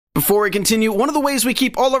Before we continue, one of the ways we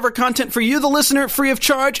keep all of our content for you, the listener, free of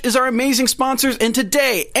charge is our amazing sponsors, and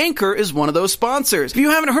today, Anchor is one of those sponsors. If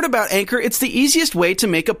you haven't heard about Anchor, it's the easiest way to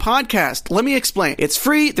make a podcast. Let me explain. It's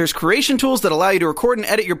free, there's creation tools that allow you to record and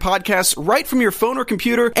edit your podcasts right from your phone or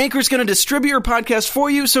computer. Anchor's going to distribute your podcast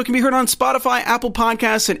for you so it can be heard on Spotify, Apple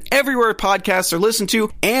Podcasts, and everywhere podcasts are listened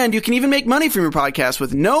to, and you can even make money from your podcast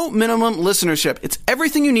with no minimum listenership. It's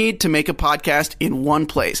everything you need to make a podcast in one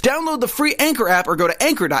place. Download the free Anchor app or go to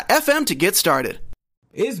anchor.fm to get started.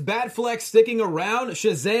 Is Batfleck sticking around?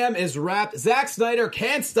 Shazam is wrapped. Zack Snyder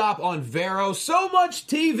can't stop on Vero. So much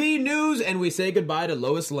TV news, and we say goodbye to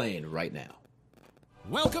Lois Lane right now.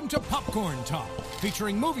 Welcome to Popcorn Talk,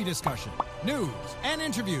 featuring movie discussion, news, and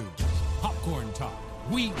interviews. Popcorn Talk.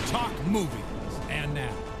 We talk movies. And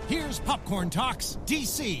now, here's Popcorn Talk's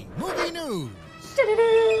DC Movie News.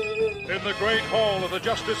 In the great hall of the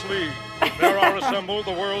Justice League, there are assembled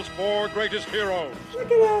the world's 4 greatest heroes,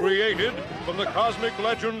 created from the cosmic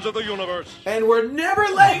legends of the universe. And we're never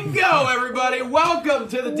letting go, everybody. Welcome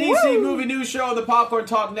to the DC Movie News Show on the Popcorn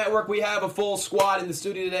Talk Network. We have a full squad in the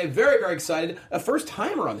studio today. Very, very excited. A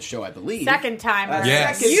first-timer on the show, I believe. Second timer.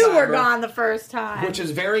 Yes. Second You timer, were gone the first time. which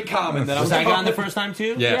is very common. That Was I gone the first time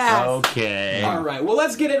too? Yes. Yes. Okay. All right, well,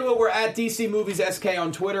 let's get into it. We're at DC Movies SK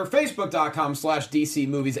on Twitter, Facebook.com/DC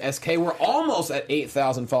Movies SK. We're almost at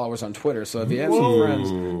 8,000 followers on Twitter, so if you have some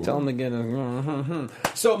friends, tell them to get a...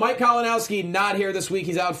 So, Mike Kalinowski not here this week.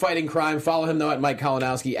 He's out fighting crime. Follow him, though, at Mike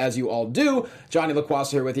Kalinowski, as you all do. Johnny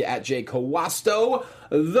LaQuasto here with you at Jay Kawasto.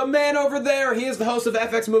 The man over there, he is the host of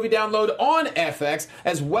FX Movie Download on FX,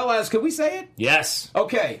 as well as, could we say it? Yes.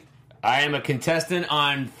 Okay. I am a contestant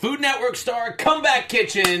on Food Network star Comeback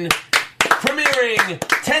Kitchen, premiering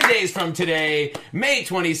 10 days from today, May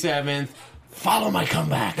 27th. Follow my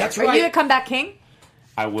comeback. That's Are right. you the comeback king?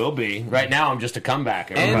 I will be. Right now, I'm just a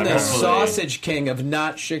comeback. And the Hopefully. Sausage King of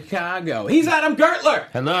Not Chicago. He's Adam Gertler.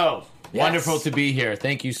 Hello. Yes. Wonderful to be here.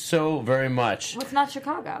 Thank you so very much. What's not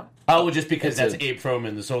Chicago? Oh, just because It's that's a- Abe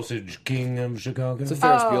Froman, the Sausage King of Chicago. It's a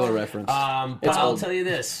Ferris Bueller reference. But I'll tell you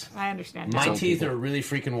this. I understand. My old teeth people. are really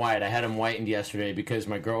freaking white. I had them whitened yesterday because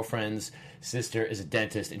my girlfriend's sister is a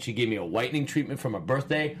dentist, and she gave me a whitening treatment for my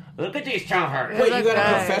birthday. Look at these children. Wait, you got it good.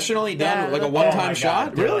 professionally done, Yeah, like a look one-time Oh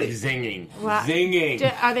shot? they're Really? like zinging. Wow. Zinging.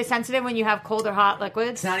 Are they sensitive when you have cold or hot liquids?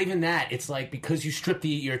 It's not even that. It's like because you strip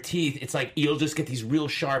your teeth, it's like you'll just get these real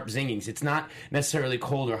sharp zingings. It's not necessarily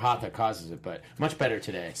cold or hot that causes it, but much better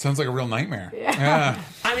today. Sounds like a real nightmare. Yeah.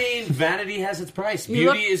 I mean, vanity has its price. You Beauty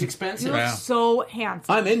look- is You expensive. look Yeah. so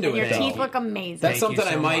handsome. I'm into and it, your though. teeth look amazing. That's Thank you something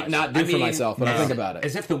I so might much. not do I for mean, myself, but I'll think about it.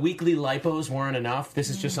 As if the weekly lipos weren't enough, this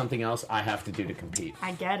is just something else I have to do to compete.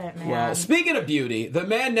 I get it, man. Well, speaking of beauty, the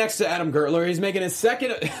man next to Adam Gertler, he's making his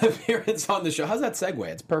second appearance on the show. How's that segue?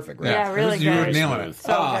 It's perfect, right? Yeah, really You were good. nailing it.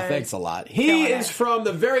 So Ah, good. thanks a lot. He Killing is it. from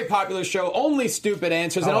the very popular show Only Stupid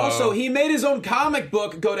Answers, and Hello. also he made his own comic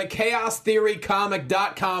book. Go to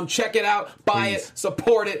chaostheorycomic.com, check it out, buy it,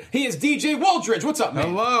 support it. He is DJ Waldridge. What's up, man?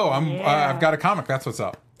 Hello, I've got a comic. That's what's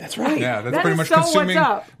up. That's right. Yeah, that's That pretty is much so what's consuming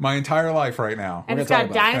up. my entire life right now. And We're it's gonna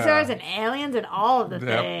got talk about it. dinosaurs and aliens and all of the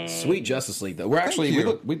Yep. things. Sweet Justice League, though. We're actually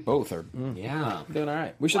you. we both are Yeah. doing all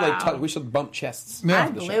right. We should Wow. we should bump chests. Yeah. I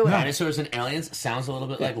blew it. Dinosaurs and aliens sounds a little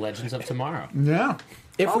bit like Legends of Tomorrow. Yeah.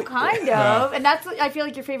 If Oh, we, kind of. And that's, I feel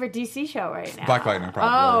like, your favorite DC show right now. Black Lightning,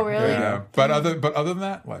 probably. Oh, really? Yeah. But other than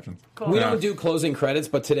that, Legends. We Yeah. don't do closing credits,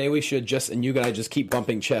 but today we should and you guys just keep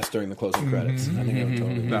bumping chess during the closing credits. I think I would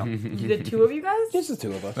totally do. No. The two of you guys? Just the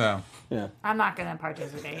two of us. Yeah. Yeah. I'm not going to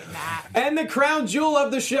participate in that. And the crown jewel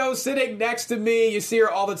of the show sitting next to me. You see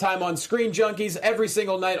her all the time on Screen Junkies, every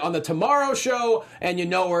single night on The Tomorrow Show, and you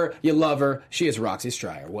know her, you love her. She is Roxy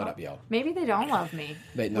Stryer. What up, yo? Maybe they don't love me.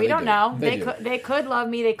 No, we they don't do. know. They do. They could love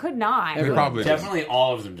me. They could not. They probably do. Definitely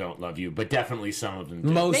all of them don't love you, but definitely some of them do.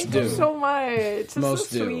 Most Thank do. you so much. It's Most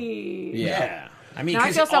so do. sweet. Yeah. I mean, Now I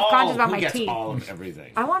 'cause feel self-conscious about who my gets teeth. all of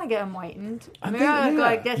everything? I want to get them whitened. Maybe thinking, I'll go yeah.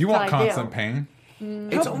 like this. You want till I do. constant pain?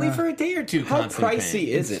 It's only for a day or two. How constant pricey pain.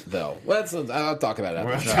 is it, though? Well, I'll talk about it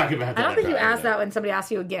We're after not the show. talking about that. I don't think you after ask that. that when somebody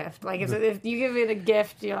asks you a gift. Like, if you give it a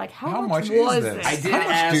gift, you're like, how much much was is this? this? I did How much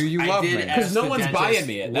ask, do you love me? Because no one's buying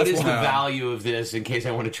me it. What That's is the why. value of this in case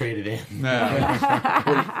I want to trade it in?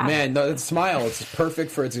 Yeah. Man, no, that smile, it's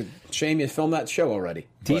perfect for it's a shame you filmed that show already.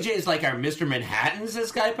 TJ is like our Mr. Manhattan,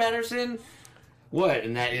 says Guy Patterson. What?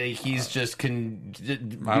 And that he's just I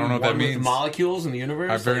don't know what that means. With molecules in the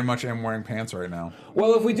universe. I very much am wearing pants right now.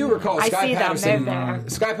 Well, if we do recall, I Sky see them. Patterson. They're there.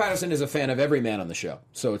 Sky Patterson is a fan of every man on the show,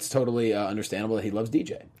 so it's totally understandable that he loves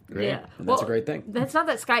DJ. Great. Yeah. And that's a great thing. That's not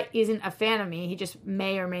that Sky isn't a fan of me. He just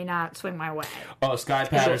may or may not swing my way. Oh, Sky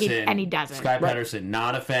Patterson. And he doesn't. Sky Patterson,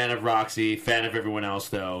 not a fan of Roxy, fan of everyone else,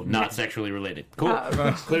 though. Not sexually related. Cool.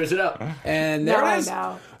 Clears it up. And there No, it is. I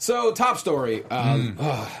know. So, top story.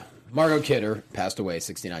 Margot Kidder passed away,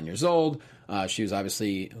 69 years old. She was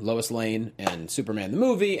obviously Lois Lane and Superman the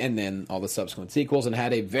movie, and then all the subsequent sequels, and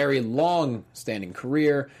had a very long-standing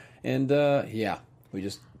career. And, we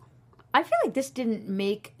just... I feel like this didn't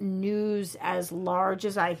make news as large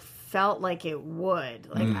as I felt like it would.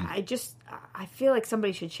 Like I feel like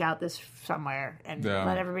somebody should shout this somewhere and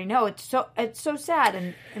let everybody know. It's so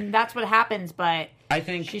sad, and that's what happens. But I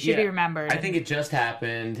think she should be remembered. I think it just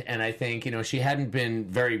happened, and I think she hadn't been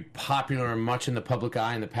very popular or much in the public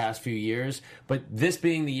eye in the past few years. But this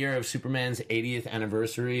being the year of Superman's 80th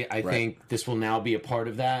anniversary, I think this will now be a part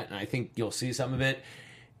of that, and I think you'll see some of it.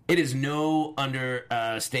 It is no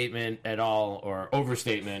understatement at all or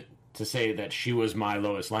overstatement to say that she was my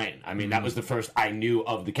Lois Lane. I mean, that was the first I knew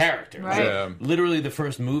of the character. Right. Yeah. Literally the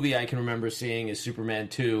first movie I can remember seeing is Superman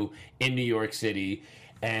 2 in New York City.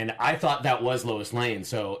 And I thought that was Lois Lane.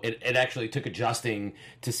 So it actually took adjusting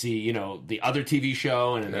to see, the other TV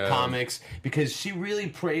show and in the comics. Because she really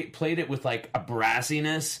played it with, like, a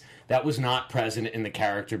brassiness that was not present in the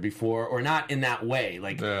character before. Or not in that way.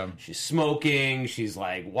 Like, she's smoking. She's,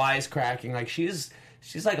 like, wisecracking. Like, she's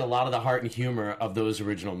like a lot of the heart and humor of those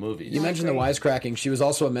original movies. You mentioned the wisecracking. She was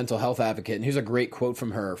also a mental health advocate, and here's a great quote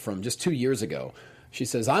from her from just 2 years ago. She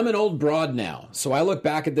says, "I'm an old broad now, so I look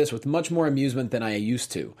back at this with much more amusement than I used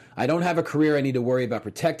to. I don't have a career I need to worry about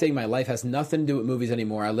protecting. My life has nothing to do with movies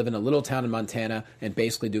anymore. I live in a little town in Montana and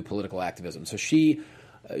basically do political activism." So she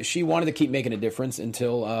wanted to keep making a difference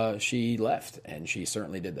until she left, and she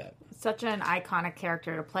certainly did that. Such an iconic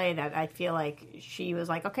character to play that I feel like she was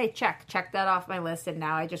like, okay, check that off my list, and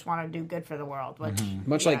now I just want to do good for the world. Which,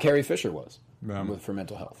 Much like Carrie Fisher was for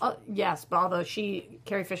mental health. Yes, but although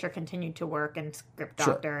Carrie Fisher continued to work and script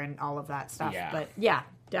doctor and all of that stuff. Yeah. But yeah,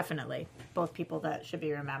 definitely both people that should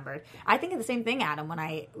be remembered. I think of the same thing, Adam. When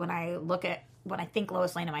I think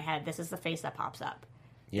Lois Lane in my head, this is the face that pops up.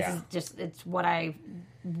 Yeah. This is just it's what I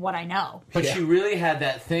know. But she really had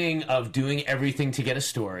that thing of doing everything to get a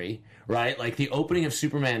story, right? Like the opening of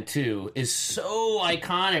Superman 2 is so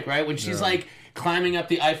iconic, right? When she's like climbing up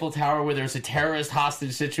the Eiffel Tower where there's a terrorist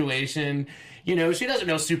hostage situation. She doesn't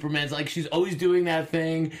know Superman's, like, she's always doing that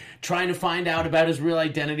thing, trying to find out about his real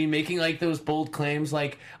identity, making, like, those bold claims.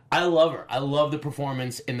 Like, I love her. I love the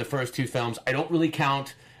performance in the first two films. I don't really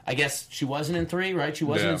count... I guess she wasn't in 3, right? She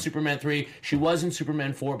wasn't in Superman 3. She was in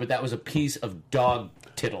Superman 4, but that was a piece of dog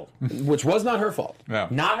tittle. Which was not her fault. Yeah.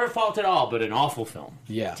 Not her fault at all, but an awful film.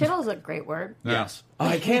 Yeah. Tittle's a great word. Yes.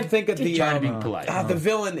 I can't think of the trying to be polite. the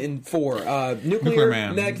villain in 4. Nuclear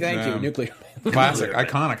Man. Thank you, Nuclear Man. Classic,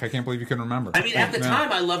 iconic. I can't believe you couldn't remember. I mean, at the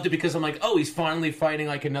time, I loved it because I'm like, oh, he's finally fighting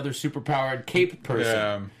like another superpowered cape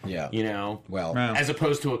person. Yeah. Well, as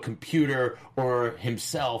opposed to a computer or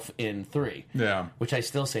himself in 3. Yeah. Which I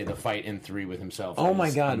still say the fight in 3 with himself oh is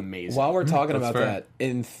my God. amazing. While we're talking That's about fair. that,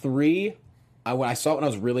 in 3, when I saw it when I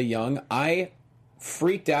was really young, I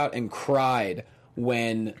freaked out and cried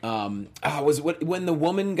when when the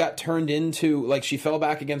woman got turned into, like, she fell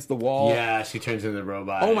back against the wall. Yeah, she turns into the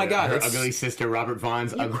robot. Oh my God, Her it's- ugly sister, Robert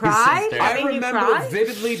Vaughn's ugly cried? sister. I I mean, you remember cried?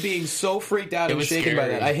 vividly being so freaked out It and was shaken by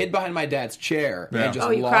scary. that. I hid behind my dad's chair Yeah. and just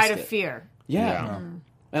Oh, you lost cried it. of fear. Yeah.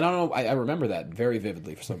 And I don't know, I remember that very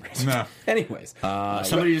vividly for some reason. No. Anyways.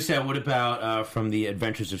 Somebody just said, what about from the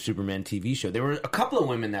Adventures of Superman TV show? There were a couple of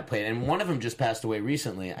women that played, and one of them just passed away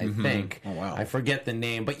recently, I think. Oh, wow. I forget the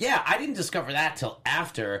name. But yeah, I didn't discover that till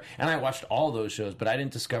after, and I watched all those shows, but I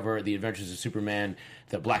didn't discover the Adventures of Superman,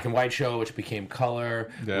 the black and white show, which became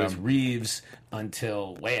color, Yeah. with Reeves,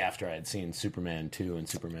 until way after I had seen Superman 2 and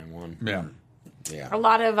Superman 1. Yeah. A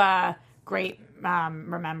lot of great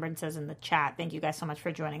remembrances in the chat. Thank you guys so much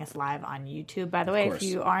for joining us live on YouTube. By the way, if course.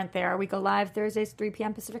 you aren't there, we go live Thursdays, 3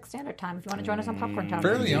 p.m. Pacific Standard Time. If you want to join us on Popcorn Talk.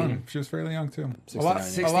 Fairly young. She was fairly young, too. A lot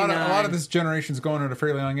 69. of this generation's going at a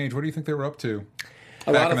fairly young age. What do you think they were up to?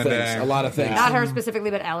 A Back lot in of the things. day. A lot of things. Not her specifically,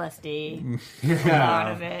 but LSD. A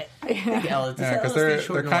lot of it. I Yeah, because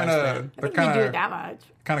they're kind of think we do it that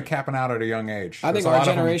much. capping out at a young age. I think There's a our lot of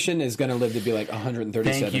them- generation is going to live to be like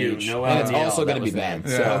 137 Thank you. each. Noel And it's Neal, also going that to be was the bad.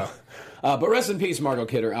 name. Yeah. So, but rest in peace, Margot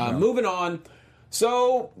Kidder. Moving on.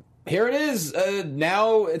 So here it is.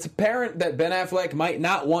 Now it's apparent that Ben Affleck might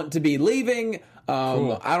not want to be leaving. I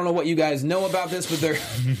don't know what you guys know about this,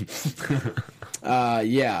 but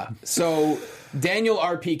Yeah. So Daniel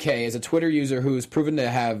RPK is a Twitter user who's proven to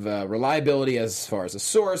have reliability as far as a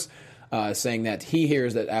source, saying that he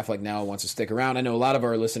hears that Affleck now wants to stick around. I know a lot of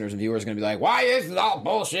our listeners and viewers are going to be like, why is this all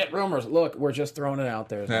bullshit rumors? Look, we're just throwing it out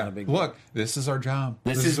there. It's not a big deal. Look, this is our job.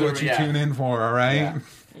 This is where- what you tune in for, all right?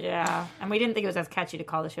 Yeah, and we didn't think it was as catchy to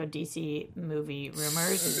call the show DC movie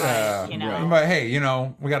rumors, but But hey,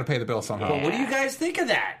 we got to pay the bill somehow. But what do you guys think of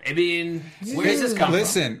that? I mean, where does this come from?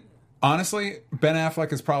 Listen, honestly, Ben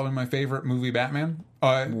Affleck is probably my favorite movie Batman.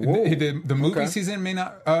 The movies he's in may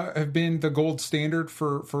not have been the gold standard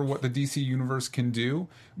for what the DC universe can do,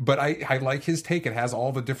 but I like his take. It has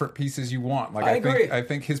all the different pieces you want. Like I agree. I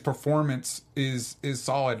think his performance is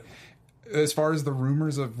solid. As far as the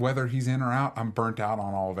rumors of whether he's in or out, I'm burnt out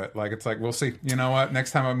on all of it. Like, it's like, we'll see. You know what?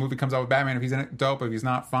 Next time a movie comes out with Batman, if he's in it, dope. If he's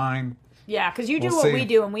not, fine. Yeah, because you do what we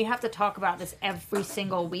do, and we have to talk about this every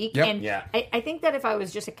single week. Yep. And I think that if I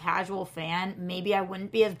was just a casual fan, maybe I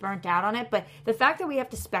wouldn't be as burnt out on it. But the fact that we have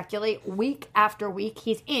to speculate week after week,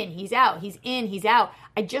 he's in, he's out, he's in, he's out.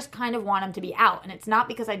 I just kind of want him to be out. And it's not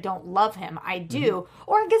because I don't love him. I do.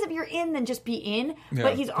 Mm-hmm. Or I guess if you're in, then just be in. Yeah.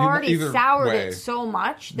 But he's already soured it so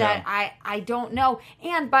much that I don't know.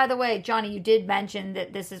 And by the way, Johnny, you did mention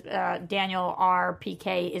that this is Daniel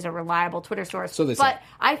RPK is a reliable Twitter source. But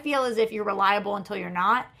I feel as if you're reliable until you're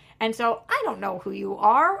not. And so I don't know who you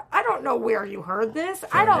are. I don't know where you heard this.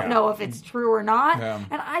 I don't know if it's true or not. Yeah.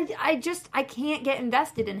 And I can't get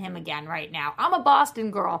invested in him again right now. I'm a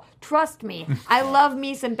Boston girl. Trust me. I love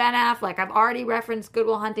me some Ben Affleck. I've already referenced Good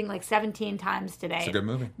Will Hunting like 17 times today. It's a good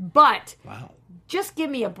movie. But just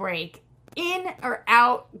give me a break. In or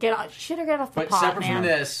out, get off the pot, But separate from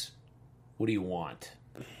this, what do you want?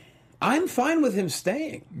 I'm fine with him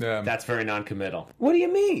staying. Yeah. That's very non-committal. What do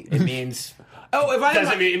you mean? It means... It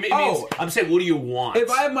means, I'm saying, what do you want? If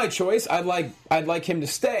I have my choice, I'd like him to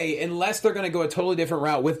stay, unless they're going to go a totally different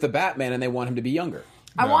route with the Batman and they want him to be younger.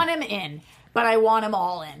 I want him in, but I want him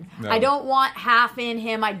all in. No. I don't want half in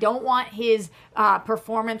him. I don't want his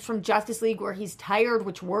performance from Justice League where he's tired,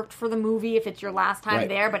 which worked for the movie if it's your last time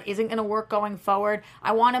there, but isn't going to work going forward.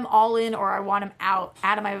 I want him all in or I want him out.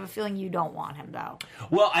 Adam, I have a feeling you don't want him, though.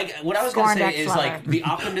 Well, what I was going to say is, like, the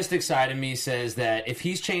optimistic side of me says that if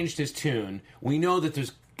he's changed his tune, we know that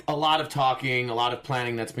there's a lot of talking, a lot of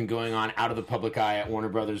planning that's been going on out of the public eye at Warner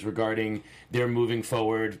Brothers regarding their moving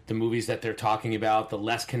forward, the movies that they're talking about, the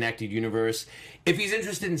less connected universe. If he's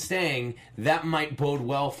interested in staying, that might bode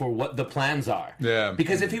well for what the plans are. Yeah.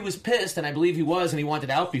 Because if he was pissed, and I believe he was, and he wanted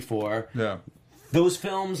out before, those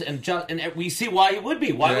films, and we see why he would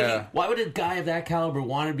be. Why would a guy of that caliber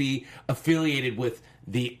want to be affiliated with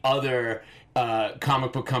the other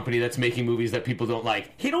comic book company that's making movies that people don't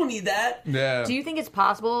like? He don't need that. Yeah. Do you think it's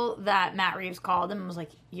possible that Matt Reeves called him and was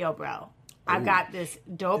like, yo, bro, I've got this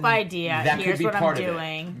dope idea. That Here's could be what part I'm of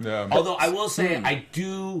doing. It. Yeah. Although I will say,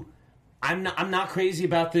 I'm not crazy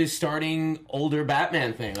about this starting older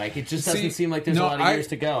Batman thing. Like, it just doesn't seem like there's a lot of years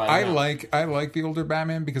to go. I like the older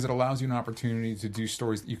Batman because it allows you an opportunity to do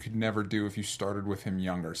stories that you could never do if you started with him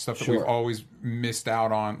younger. Stuff that we've always missed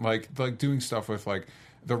out on, like doing stuff with like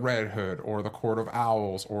the Red Hood or the Court of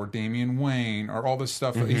Owls or Damian Wayne or all this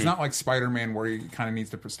stuff. Mm-hmm. He's not like Spider-Man where he kind of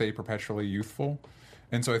needs to stay perpetually youthful.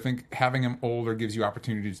 And so I think having him older gives you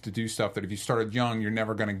opportunities to do stuff that if you started young, you're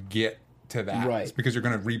never going to get to that. Right. It's because you're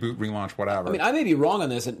going to reboot, relaunch, whatever. I mean, I may be wrong on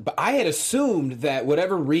this, but I had assumed that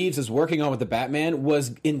whatever Reeves is working on with the Batman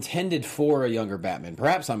was intended for a younger Batman.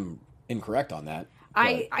 Perhaps I'm incorrect on that.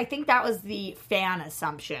 I think that was the fan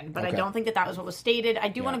assumption, but I don't think that was what was stated. I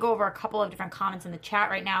do want to go over a couple of different comments in the chat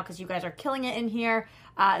right now because you guys are killing it in here.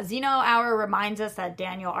 Zeno Hour reminds us that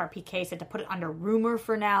Daniel RPK said to put it under rumor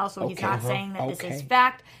for now, so he's not saying that this is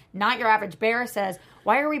fact. Not Your Average Bear says,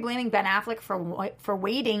 why are we blaming Ben Affleck for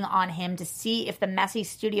waiting on him to see if the messy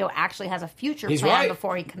studio actually has a future plan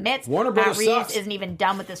before he commits? Warner Brothers Matt Reeves sucks. isn't even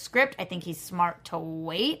done with the script. I think he's smart to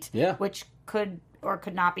wait, which could or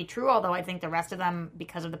could not be true, although I think the rest of them,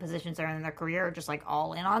 because of the positions they're in their career, are just like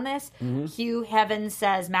all in on this. Mm-hmm. Hugh Heavens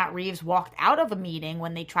says Matt Reeves walked out of a meeting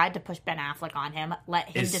when they tried to push Ben Affleck on him. Let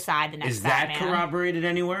him decide the next Batman. Is that corroborated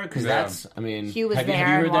anywhere? Because that's, I mean, Hugh was have there.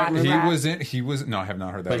 You heard that? No, I have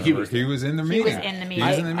not heard that. But he was in the meeting. He was in the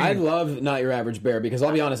meeting. I love Not Your Average Bear because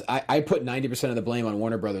I'll be honest, I put 90% of the blame on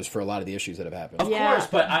Warner Brothers for a lot of the issues that have happened. Of course,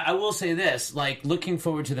 but I will say this, like, looking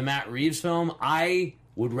forward to the Matt Reeves film, I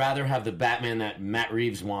would rather have the Batman that Matt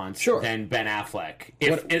Reeves wants than Ben Affleck.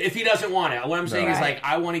 If he doesn't want it. What I'm saying is, like,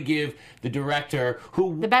 I want to give the director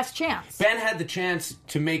who... the best chance. Ben had the chance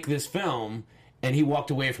to make this film, and he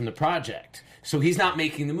walked away from the project. So he's not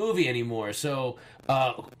making the movie anymore. So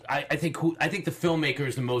I think the filmmaker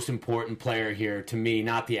is the most important player here to me,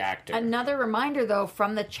 not the actor. Another reminder, though,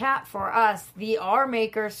 from the chat for us, the R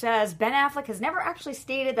Maker says Ben Affleck has never actually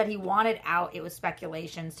stated that he wanted out. It was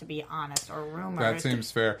speculations, to be honest, or rumors. That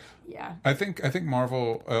seems fair. Yeah. I think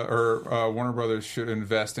Marvel or Warner Brothers should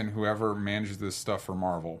invest in whoever manages this stuff for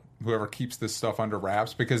Marvel, whoever keeps this stuff under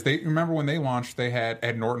wraps, because they remember when they launched, they had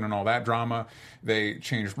Ed Norton and all that drama. They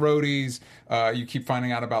changed roadies. You keep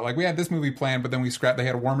finding out about, like, we had this movie planned, but then we scrapped. They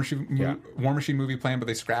had a War Machine movie planned, but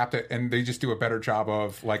they scrapped it, and they just do a better job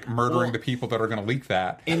of like murdering the people that are going to leak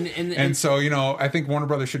that. And so, you know, I think Warner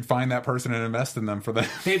Brothers should find that person and invest in them for that.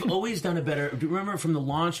 They've always done a better. Remember from the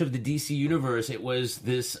launch of the DC universe, it was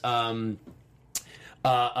this.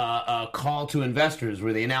 Call to investors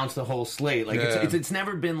where they announced the whole slate. Like it's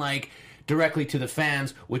never been like directly to the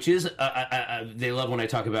fans, which is they love when I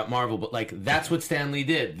talk about Marvel, but like that's what Stan Lee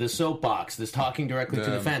did. The soapbox, this talking directly to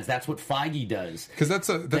the fans. That's what Feige does. Because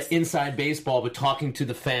that's inside baseball, but talking to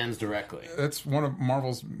the fans directly. That's one of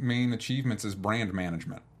Marvel's main achievements is brand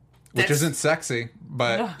management. Which isn't sexy,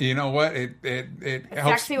 but you know what? It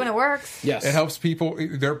helps. Sexy when it works. Yes. It helps people,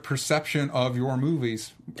 their perception of your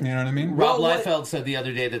movies. You know what I mean? Rob Liefeld said the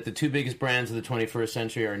other day that the two biggest brands of the 21st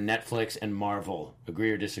century are Netflix and Marvel.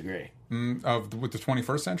 Agree or disagree? With the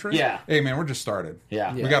 21st century? Yeah. Hey, man, we're just started.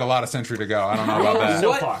 Yeah. We got a lot of century to go. I don't know about that.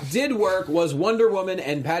 What did work was Wonder Woman,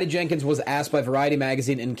 and Patty Jenkins was asked by Variety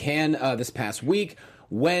magazine in Cannes this past week,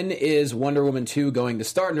 when is Wonder Woman 2 going to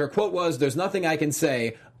start? And her quote was, "There's nothing I can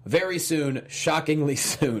say. Very soon, shockingly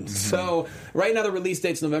soon." So right now the release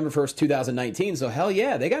date's November 1st, 2019. So hell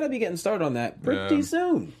yeah, they got to be getting started on that pretty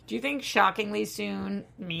soon. Do you think shockingly soon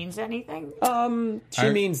means anything? She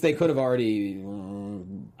means they could have already.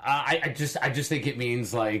 I just think it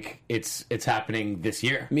means like it's happening this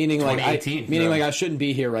year, Meaning like 2018. like I shouldn't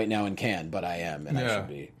be here right now in Cannes, but I am, and I should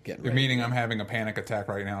be getting ready. Meaning I'm having a panic attack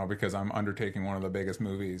right now because I'm undertaking one of the biggest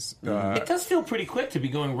movies. It does feel pretty quick to be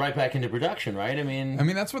going right back into production, right? I mean,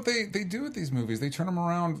 that's what they do with these movies. They turn them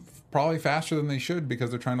around probably faster than they should because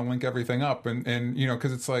they're trying to link everything up. And you know,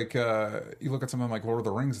 because it's like, you look at something like Lord of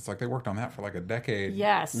the Rings, it's like they worked on that for like a decade.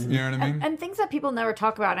 Yes. You know what I mean? And things that people never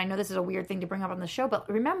talk about, I know this is a weird thing to bring up on the show, but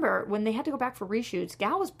remember, when they had to go back for reshoots,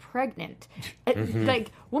 Gal was pregnant.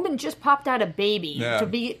 Like, woman just popped out a baby. To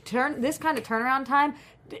be this kind of turnaround time,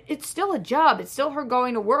 it's still a job. It's still her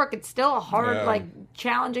going to work. It's still a hard,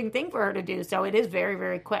 challenging thing for her to do. So it is very,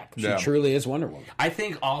 very quick. She truly is Wonder Woman. I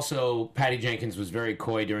think also Patty Jenkins was very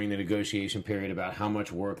coy during the negotiation period about how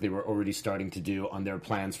much work they were already starting to do on their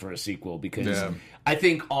plans for a sequel, because I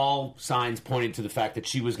think all signs pointed to the fact that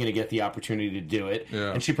she was going to get the opportunity to do it.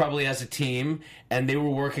 Yeah. And she probably has a team, and they were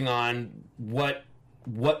working on what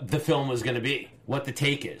the film was going to be, what the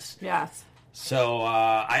take is. Yes. So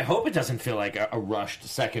I hope it doesn't feel like a rushed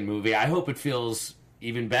second movie. I hope it feels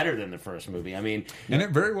even better than the first movie. I mean, and it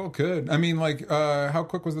very well could. I mean, like, how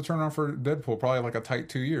quick was the turnaround for Deadpool? Probably like a tight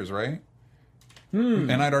 2 years, right?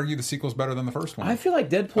 And I'd argue the sequel's better than the first one. I feel like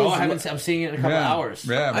Deadpool. I'm seeing it in a couple hours.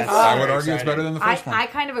 Yeah, I would argue it's better than the first one. I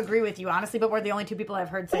kind of agree with you, honestly, but we're the only two people I've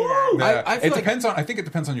heard say that. Yeah. I think it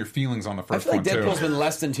depends on your feelings on the first one, too. I feel like Deadpool's been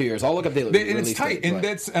less than 2 years. I'll look up the release and it's tight.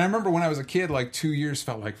 date, And I remember when I was a kid, like 2 years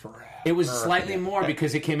felt like forever. It was slightly more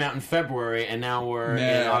because it came out in February, and now we're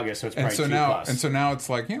in August, so it's probably 2+. And so now it's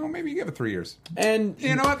like, maybe you give it 3 years. And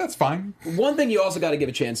you know what? That's fine. One thing you also got to give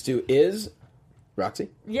a chance to is Roxy?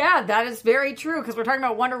 Yeah, that is very true, because we're talking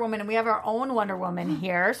about Wonder Woman, and we have our own Wonder Woman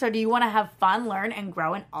here. So do you want to have fun, learn, and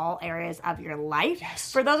grow in all areas of your life?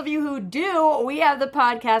 Yes. For those of you who do, we have the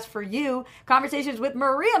podcast for you. Conversations with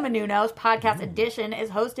Maria Menounos, Podcast Edition, is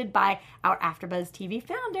hosted by our AfterBuzz TV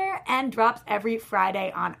founder and drops every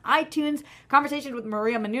Friday on iTunes. Conversations with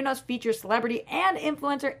Maria Menounos features celebrity and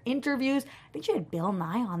influencer interviews. I think she had Bill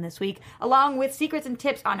Nye on this week, along with secrets and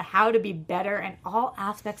tips on how to be better in all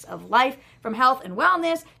aspects of life, from health and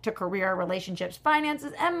wellness to career, relationships,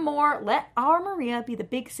 finances, and more. Let our Maria be the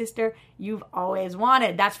big sister you've always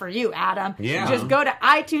wanted. That's for you, Adam. Yeah. Just go to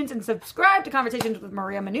iTunes and subscribe to Conversations with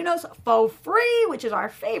Maria Menounos for free, which is our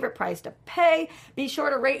favorite price to pay. Be sure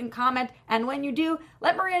to rate and comment, and when you do,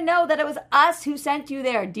 let Maria know that it was us who sent you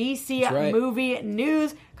there. DC Movie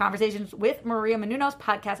News, Conversations with Maria Menounos,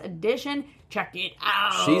 Podcast Edition. Check it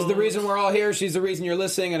out. She's the reason we're all here. She's the reason you're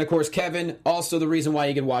listening. And, of course, Kevin, also the reason why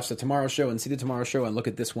you can watch The Tomorrow Show and see The Tomorrow Show and look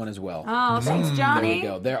at this one as well. Oh, thanks, Johnny. There we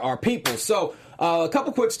go. There are people. So, a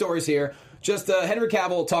couple quick stories here. Just Henry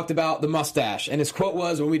Cavill talked about the mustache, and his quote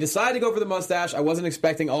was, "When we decided to go for the mustache, I wasn't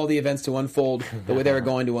expecting all the events to unfold the way they were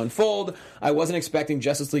going to unfold. I wasn't expecting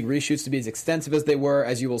Justice League reshoots to be as extensive as they were.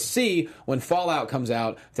 As you will see when Fallout comes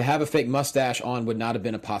out, to have a fake mustache on would not have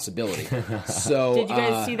been a possibility." So, did you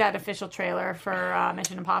guys see that official trailer for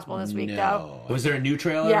Mission Impossible this week, though? Was there a new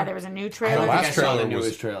trailer? Yeah, there was a new trailer. I don't think I saw the was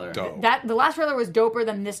newest trailer. dope. The last trailer was doper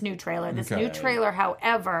than this new trailer. This new trailer,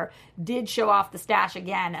 however, did show off the stash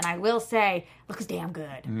again, and I will say, looks damn good.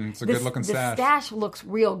 It's a good-looking stash. The stash looks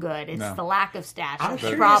real good. It's the lack of stash. That's the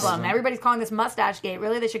curious. problem. Everybody's calling this mustache gate.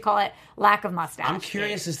 Really, they should call it lack of mustache. I'm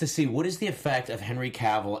curious as to see what is the effect of Henry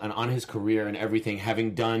Cavill and on his career and everything,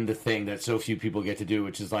 having done the thing that so few people get to do,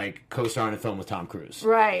 which is like co-star in a film with Tom Cruise.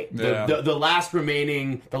 Right. The last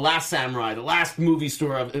remaining, the last samurai, the last movie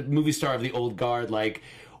star of the old guard, like.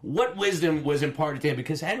 What wisdom was imparted to him?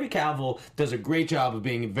 Because Henry Cavill does a great job of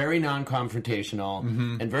being very non-confrontational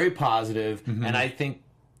and very positive, and I think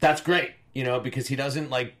that's great, because he doesn't,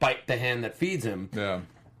 like, bite the hand that feeds him. Yeah.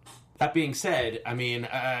 That being said, I mean,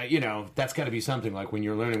 that's got to be something like when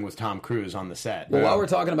you're learning with Tom Cruise on the set. Well, while we're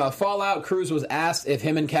talking about Fallout, Cruise was asked if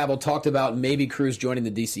him and Cavill talked about maybe Cruise joining the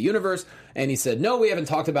DC Universe, and he said, "No, we haven't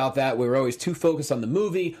talked about that. We were always too focused on the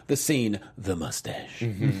movie, the scene, the mustache."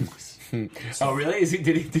 Oh, really?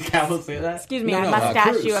 Did Cavill say that? Excuse me, No, I no, must ask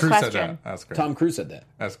Cruise. you a Cruise said question. that. That's great. Tom Cruise said that.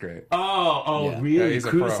 That's great. Oh, Yeah. really? Yeah, he's a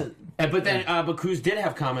Cruise pro. said- but Cruise did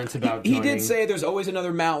have comments about He joining. did say there's always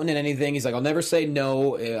another mountain in anything. He's like, I'll never say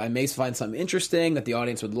no. I may find something interesting that the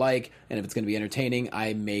audience would like, and if it's going to be entertaining,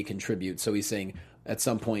 I may contribute. So he's saying at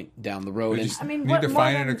some point down the road. They And just I mean, need what to more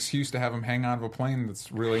find than- an excuse to have him hang out of a plane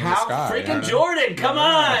that's really in the How sky. freaking Jordan? Come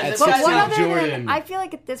on! This But guy's What named other Jordan. than, I feel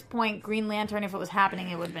like at this point, Green Lantern, if it was happening,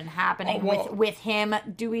 it would have been happening Oh, well- with him.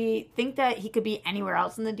 Do we think that he could be anywhere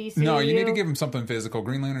else in the DCU? No, you need to give him something physical.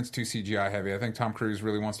 Green Lantern's too CGI heavy. I think Tom Cruise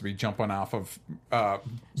really wants to be jumping off of So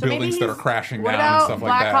maybe buildings that he's- are crashing what down and about stuff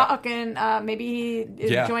Black like that. Hawk and maybe he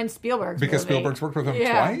Yeah. joined Spielberg's Because movie. Spielberg's worked with him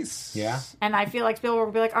Yeah. twice. Yeah. And I feel like Spielberg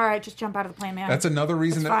would be like, all right, just jump out of the plane, man. That's another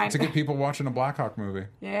reason It's fine. to get people watching a Black Hawk movie.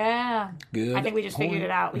 Yeah. Good I think we just figured point.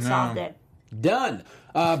 it out. We No. solved it. Done.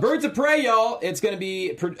 Birds of Prey, y'all. It's going to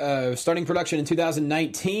be starting production in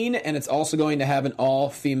 2019, and it's also going to have an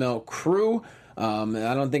all-female crew. I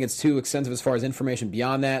don't think it's too extensive as far as information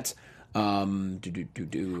beyond that.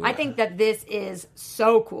 I think that this is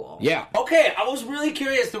so cool. Yeah. Okay, I was really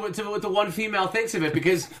curious to what the one female thinks of it,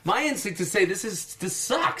 because my instinct is to say this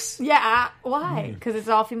sucks. Yeah. Why? Because it's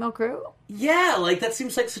all female crew? Yeah, like that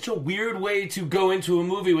seems like such a weird way to go into a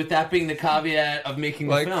movie with that being the caveat of making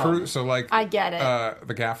the Like, film. I get it.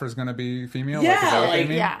 The gaffer's going to be female. Yeah, is that what they like-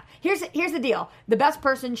 mean? Yeah. Here's the deal. The best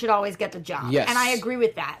person should always get the job. Yes. And I agree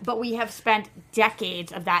with that. But we have spent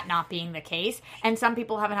decades of that not being the case. And some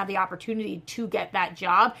people haven't had the opportunity to get that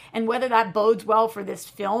job. And whether that bodes well for this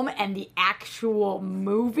film and the actual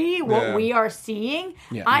movie, what Yeah. we are seeing,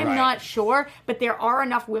 Yeah. I'm Right. not sure. But there are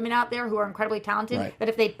enough women out there who are incredibly talented Right. that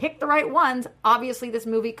if they pick the right ones, obviously this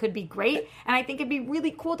movie could be great. And I think it'd be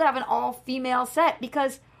really cool to have an all-female set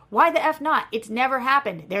because why the F not? It's never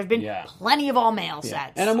happened. There's been Yeah. plenty of all-male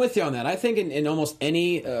sets. And I'm with you on that. I think in almost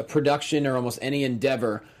any production or almost any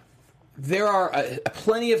endeavor, there are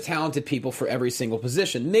plenty of talented people for every single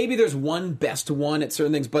position. Maybe there's one best one at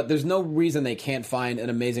certain things, but there's no reason they can't find an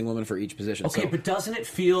amazing woman for each position. Okay, So- but doesn't it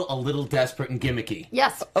feel a little desperate and gimmicky?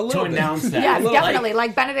 Yes. a To little bit. announce that. Yes, A little- definitely.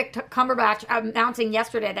 Like Benedict Cumberbatch announcing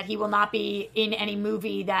yesterday that he will not be in any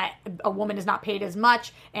movie that a woman is not paid as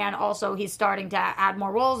much, and also he's starting to add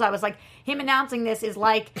more roles. I was like, him announcing this is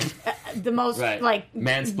like the most Right. like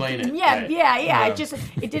Mansplain it. Yeah, Right. yeah.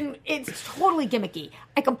 It's totally gimmicky.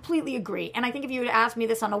 I completely agree. And I think if you had asked me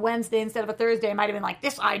this on a Wednesday instead of a Thursday, I might have been like,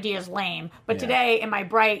 this idea is lame. But today, in my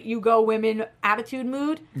bright, you go women attitude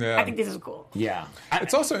mood, Yeah. I think this is cool. Yeah.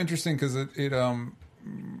 It's also interesting because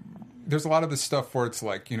there's a lot of this stuff where it's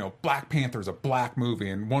like, Black Panther's a black movie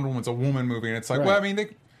and Wonder Woman's a woman movie, and it's like, Right. well, I mean,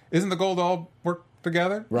 isn't the goal to all work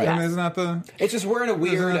together? Right. And Yes. isn't that the? It's just we're in a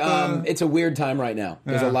weird. Isn't it It's a weird time right now.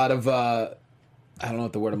 There's Yeah. a lot of. I don't know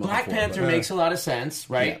what the word I'm looking Black for. Panther but- makes a lot of sense,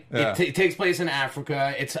 right? Yeah. It takes place in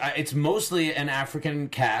Africa. It's mostly an African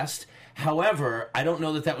cast. However, I don't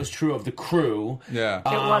know that was true of the crew. Yeah.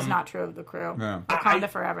 It was not true of the crew. Yeah. Wakanda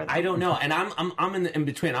forever. Though. I don't know, and I'm in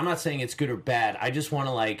between. I'm not saying it's good or bad. I just want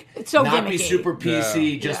to It's so not be gimmicky. super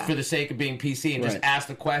PC Yeah. just Yeah. for the sake of being PC and just Right. ask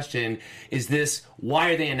the question: is this? Why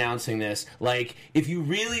are they announcing this? Like, if you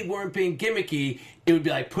really weren't being gimmicky, it would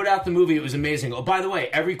be like, put out the movie. It was amazing. Oh, by the way,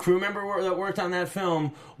 every crew member that worked on that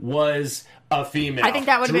film was a female. I think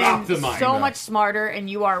that would Drop have the been mic. so much smarter, and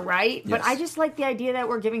you are right. But Yes. I just like the idea that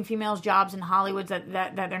we're giving females jobs in Hollywood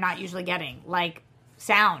that they're not usually getting. Like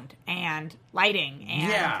sound and lighting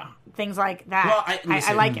and things like that. Well,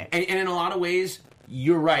 I like it. And in a lot of ways,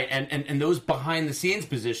 you're right. And those behind the scenes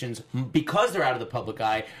positions, because they're out of the public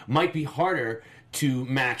eye, might be harder to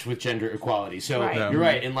match with gender equality. So you're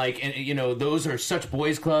right. And those are such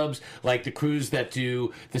boys clubs, like the crews that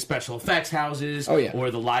do the special effects houses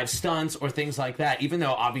or the live stunts or things like that. Even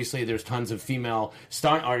though obviously there's tons of female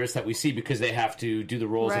stunt artists that we see because they have to do the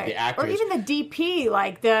roles of the actors. Or even the DP,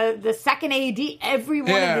 like the second AD, every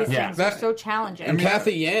one of these things are so challenging. And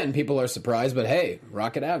Kathy Yan, people are surprised, but hey,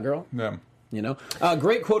 rock it out, girl. Yeah.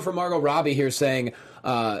 Great quote from Margot Robbie here saying,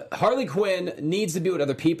 Harley Quinn needs to be with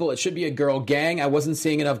other people. It should be a girl gang. I wasn't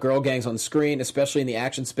seeing enough girl gangs on screen, especially in the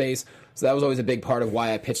action space. So that was always a big part of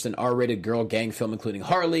why I pitched an R-rated girl gang film, including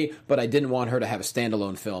Harley, but I didn't want her to have a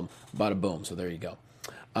standalone film. Bada boom. So there you go.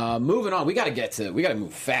 Moving on, we got to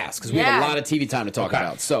move fast because we have a lot of TV time to talk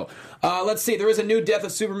about. So let's see. There is a new Death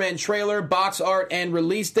of Superman trailer, box art, and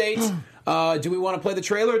release date. Do we want to play the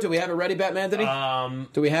trailer? Do we have it ready, Batman?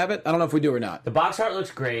 Do we have it? I don't know if we do or not. The box art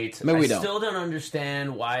looks great. Maybe we don't. I still don't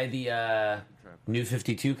understand why the New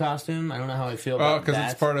 52 costume. I don't know how I feel about that.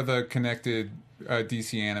 Because it's part of the connected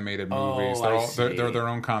DC animated movies. They're their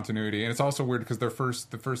own continuity, and it's also weird because the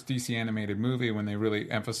first DC animated movie, when they really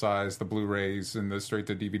emphasized the Blu-rays and the straight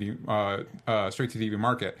to DVD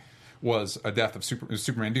market, was a Death of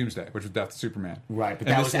Superman Doomsday, which was Death of Superman. Right, but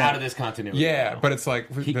that was out of this continuity. Yeah, but it's like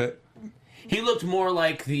he looked more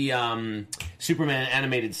like the Superman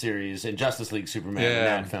animated series and Justice League Superman in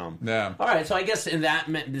that film. Yeah. All right, so I guess in that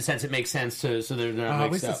sense it makes sense so they're not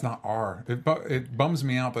at least it's not R. It bums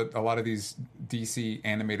me out that a lot of these DC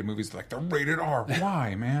animated movies are like, they're rated R.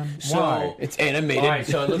 Why, man? Why? It's animated. All right,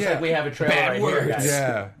 so it looks like we have a trailer here, guys.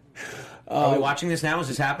 Yeah. Are we watching this now? Is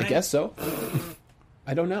this happening? I guess so.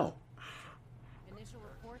 I don't know. Initial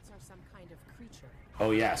reports are some kind of creature. Oh,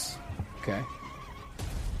 yes. Okay.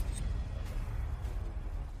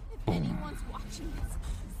 If anyone's watching this,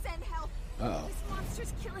 send help. Uh-oh. This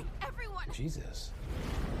monster's killing everyone. Jesus.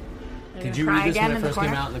 Did you read this when it first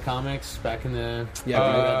came out in the comics back in the...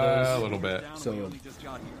 Yeah, a little bit. So,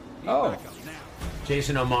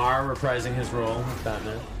 Jason O'Mara reprising his role as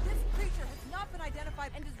Batman. This creature has not been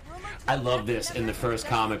identified and is rumored to I love this in the first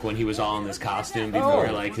comic when he was all in this costume before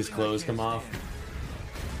his clothes come off.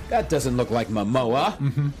 That doesn't look like Momoa.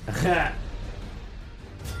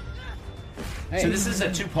 So this is a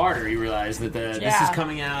two-parter. You realize that this is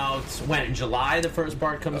coming out when? In July, the first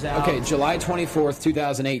part comes out. Okay, July 24th,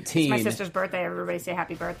 2018. It's my sister's birthday. Everybody say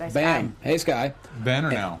happy birthday, Sky. Bam. Hey, Sky. Then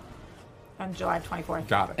or now? On July 24th.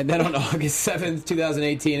 Got it. And then on August 7th,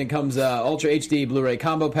 2018, it comes Ultra HD Blu-ray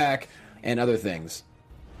combo pack and other things.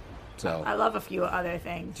 So I love a few other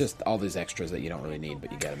things. Just all these extras that you don't really need,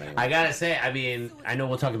 but you get them anyway. I gotta say, I mean, I know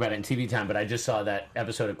we'll talk about it in TV time, but I just saw that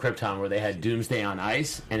episode of Krypton where they had Doomsday on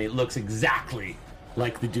ice, and it looks exactly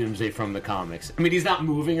like the Doomsday from the comics. I mean, he's not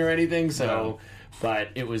moving or anything, so... But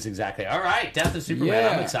it was exactly all right. Death of Superman. Yeah.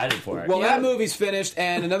 I'm excited for it. Well, that movie's finished,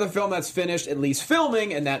 and another film that's finished, at least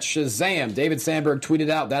filming, and that's Shazam. David Sandberg tweeted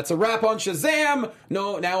out, "That's a wrap on Shazam.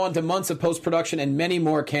 No, now on to months of post-production and many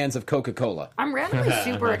more cans of Coca-Cola." I'm randomly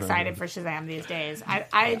super excited for Shazam these days.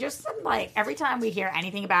 I just like every time we hear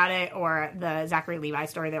anything about it or the Zachary Levi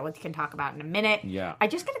story that we can talk about in a minute. Yeah. I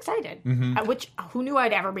just get excited. Who knew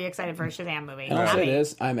I'd ever be excited for a Shazam movie? And I'll say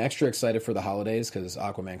this: I'm extra excited for the holidays because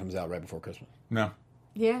Aquaman comes out right before Christmas. No.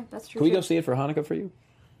 Yeah, that's true. Can we go see it for Hanukkah for you?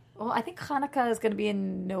 Well, I think Hanukkah is going to be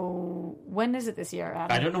in when is it this year,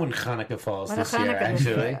 Adam? I don't know when Hanukkah falls When this Hanukkah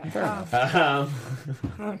year, is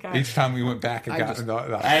actually. Okay. Each time we went back, it got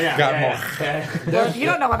I know. more. Well, if you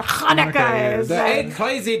don't know what Hanukkah is, The 8 then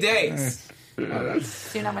crazy days.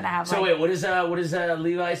 soon I'm going to have So like... wait, what is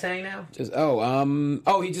Levi saying now?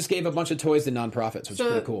 He just gave a bunch of toys to nonprofits, which is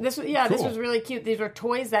pretty cool. This was really cute. These were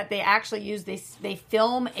toys that they actually use. They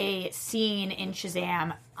film a scene in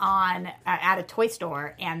Shazam at a toy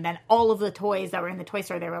store, and then all of the toys that were in the toy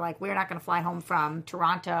store, they were like, we're not going to fly home from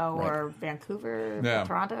Toronto or Vancouver,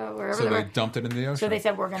 Toronto, wherever So they they were. dumped it in the ocean. So they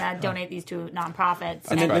said, we're going to donate these to nonprofits.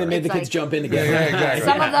 and then they made the kids jump in together. Yeah, exactly.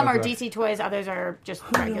 Some of them are DC toys, others are just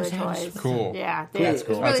regular toys. Cool. Yeah. That's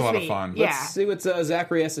cool. It's really That's a lot of sweet. fun. Yeah. Let's see what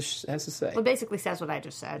Zachary has to say. Well, it basically says what I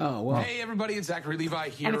just said. Oh, well. Hey everybody, it's Zachary Levi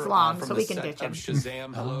here. And it's long, from so the we can set ditch him. of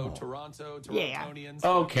Shazam. Hello, Toronto, Yeah. Torontonians. He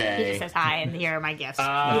Okay. just says hi, and here are my gifts.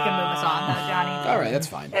 There can move us on, though, Johnny. All right, that's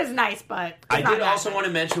fine. It's nice, but it's I not did that also nice. want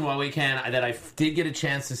to mention while we can that I did get a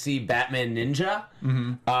chance to see Batman Ninja,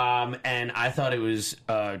 and I thought it was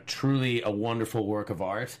truly a wonderful work of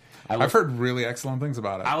art. I've heard really excellent things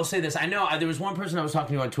about it. I will say this. I know there was one person I was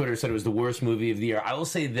talking to on Twitter who said it was the worst movie of the year. I will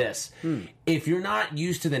say this. If you're not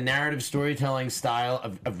used to the narrative storytelling style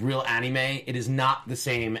of real anime, it is not the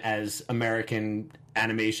same as American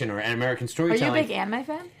animation or American Are storytelling. you a big anime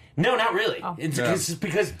fan? No, not really. Oh. It's Yeah.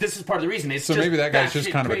 because this is part of the reason. It's So just maybe that guy's just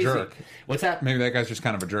batshit kind of a crazy. jerk. What's that? Maybe that guy's just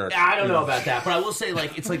kind of a jerk. I don't know about that, but I will say,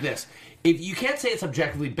 like, it's like this. If you can't say it's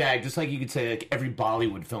objectively bad, just like you could say like every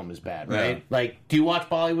Bollywood film is bad, right? Yeah. Like, do you watch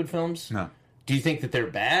Bollywood films? No. Do you think that they're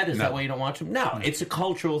bad? Is No. that why you don't watch them? No, it's a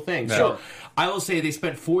cultural thing. No. So I will say they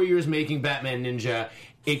spent 4 years making Batman Ninja.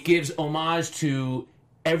 It gives homage to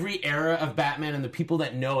every era of Batman, and the people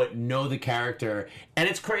that know it know the character. And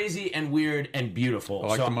it's crazy and weird and beautiful. I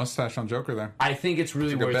like So the mustache on Joker there. I think it's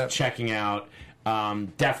really good worth bet. checking out.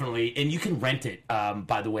 Definitely, and you can rent it.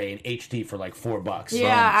 By the way, in HD for like $4. Yeah,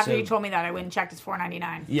 after so- you told me that, I went and checked. It's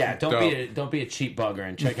 $4.99. Yeah, don't Dope. be a cheap bugger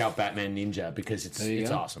and check out Batman Ninja because you it's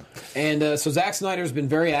go. awesome. And so Zack Snyder's been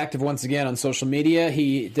very active once again on social media.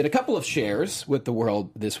 He did a couple of shares with the world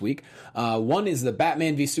this week. One is the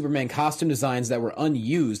Batman v Superman costume designs that were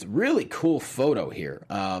unused. Really cool photo here.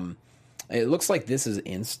 It looks like this is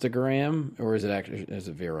Instagram, or is it actually is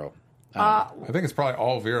it Vero? I think it's probably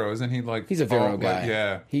all Vero, isn't he? Like He's a Vero all, guy. Like,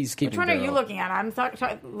 yeah. He's keeping. Which one are you Vero. looking at? I'm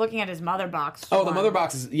looking at his mother box. Oh, the one. mother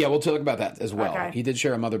box is, yeah, we'll talk about that as well. Okay. He did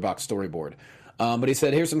share a mother box storyboard. But he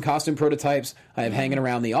said, here's some costume prototypes I have hanging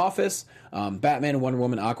around the office. Batman, Wonder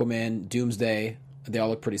Woman, Aquaman, Doomsday. They all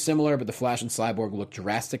look pretty similar, but the Flash and Cyborg look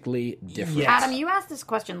drastically different. Yes. Adam, you asked this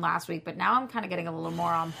question last week, but now I'm kind of getting a little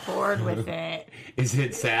more on board with it. Is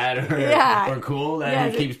it sad or, Yeah. or cool that Yeah,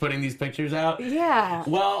 he keeps putting these pictures out? Yeah.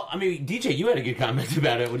 Well, I mean, DJ, you had a good comment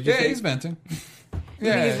about it. What did you Yeah, say? he's venting. he's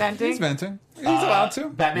venting? He's venting. He's allowed to.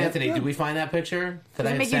 Batman Anthony, did we find that picture that Does I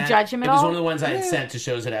it had make you sent? judge him at It was all? one of the ones I had sent to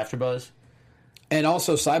shows at AfterBuzz. And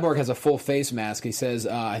also, Cyborg has a full face mask. He says,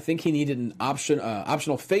 I think he needed an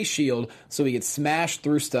optional face shield so he could smash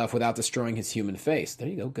through stuff without destroying his human face. There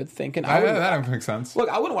you go. Good thinking. That makes sense. Look,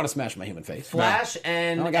 I wouldn't want to smash my human face. Flash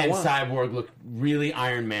and I got one. Cyborg look really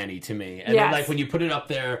Iron Man-y to me. And Yes. then, like, when you put it up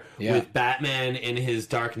there Yeah. with Batman in his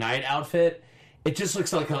Dark Knight outfit, it just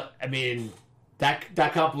looks like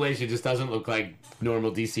that compilation just doesn't look like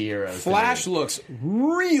normal DC heroes. to me. Flash looks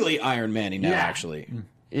really Iron Man-y now, Yeah. actually.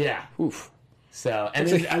 Yeah. Oof. So, and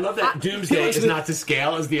then I love that Doomsday looks is not to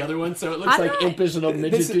scale as the other one, so it looks I'm like not- impish little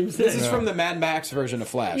midget Doomsday. This is from the Mad Max version of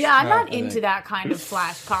Flash. Yeah, I'm not I into think. that kind of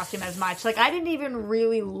Flash costume as much. Like, I didn't even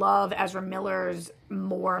really love Ezra Miller's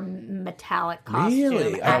more metallic costume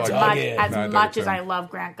Really? I as dug much, it. as, No, I dug much it as too. I love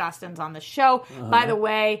Grant Gustin's on the show. By the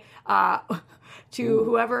way, to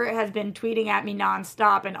whoever has been tweeting at me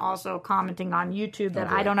nonstop and also commenting on YouTube that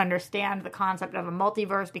I don't understand the concept of a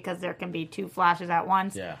multiverse because there can be two Flashes at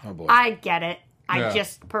once. Yeah. Oh, boy. I get it. I Yeah.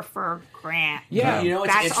 just prefer Grant. Yeah. You know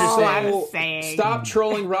what's That's interesting? all I'm So, saying. stop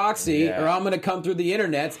trolling Roxy, Yeah. or I'm going to come through the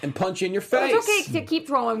internet and punch you in your face. It's okay to keep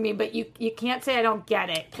trolling me, but you can't say I don't get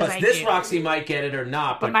it. 'cause Plus, I this do. Roxy might get it or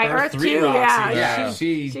not, but my Earth Earth 3 too, Roxy, yeah,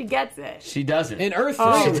 she she gets it. she doesn't. In Earth 3,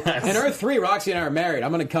 Oh. in Earth 3, Roxy and I are married.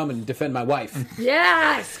 I'm going to come and defend my wife.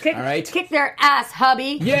 Yes, kick, All right. kick their ass,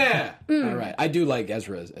 hubby. Yeah. All right. I do like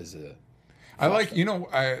Ezra as a. I like,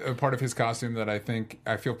 a part of his costume that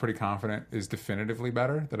I feel pretty confident is definitively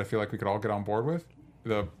better, that I feel like we could all get on board with.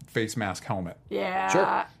 The face mask helmet. Yeah,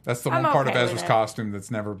 Sure. That's the I'm one part okay of with Ezra's it. costume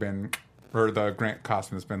that's never been, or the Grant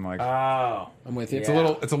costume that's been like, Oh. I'm with you. it's a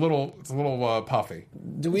little puffy.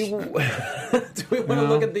 Do we want to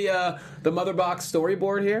look at the mother box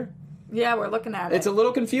storyboard here? Yeah, we're looking at it. It's a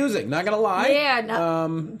little confusing. Not gonna lie. yeah, no,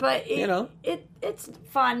 but you it's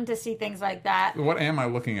fun to see things like that. What am I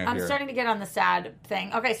looking at I'm here? starting to get on the sad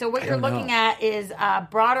thing. Okay, so what you're don't looking know. at is a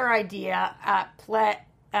broader idea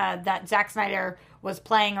that Zack Snyder was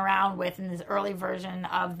playing around with in his early version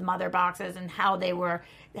of the mother boxes and how they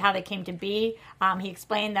came to be. He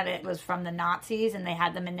explained that it was from the Nazis and they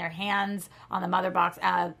had them in their hands on the mother box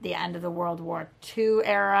at the end of the World War II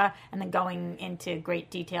era, and then going into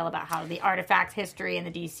great detail about how the artifact's history in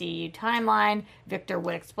the DCU timeline. Victor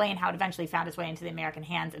would explain how it eventually found its way into the American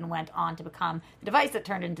hands and went on to become the device that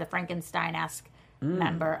turned into the Frankenstein-esque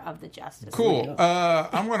member of the Justice League. Cool.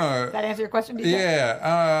 I'm gonna. Does that answer your question, DJ?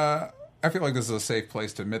 Yeah. I feel like this is a safe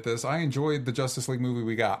place to admit this. I enjoyed the Justice League movie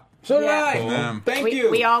we got. So did Yeah. I. Yeah. Thank We,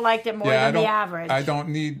 you. we all liked it more Yeah, than the average. I don't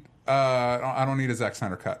need I don't need a Zack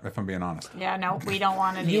Snyder cut, if I'm being honest. Yeah, no, we don't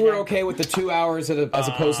want it. You were okay with the 2 hours as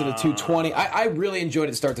opposed to the 2:20. I really enjoyed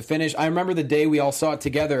it start to finish. I remember the day we all saw it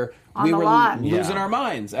together. We were losing our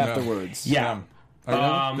minds afterwards. Yeah.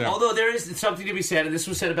 Yeah. Although there is something to be said, and this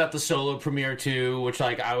was said about the solo premiere too, which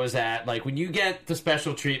I was at. Like when you get the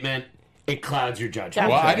special treatment, it clouds your judgment.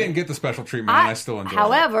 Well, I didn't get the special treatment, and I still enjoyed it.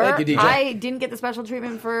 However, Thank you, DJ. I didn't get the special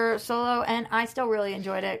treatment for Solo, and I still really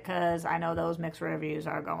enjoyed it because I know those mixed reviews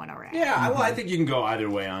are going around. Yeah, well, I think you can go either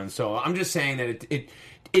way on Solo. I'm just saying that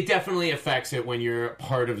it definitely affects it when you're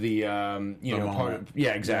part of the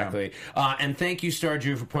exactly. Yeah. And thank you, Star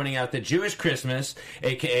Drew, for pointing out that Jewish Christmas,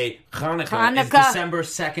 aka Hanukkah, is December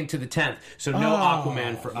 2nd to the 10th. So no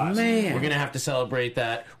Aquaman for us. Man. We're gonna have to celebrate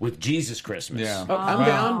that with Jesus Christmas. Yeah. I'm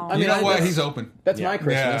down. I mean, you know what? He's open. That's my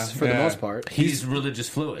Christmas for the most part. He's religious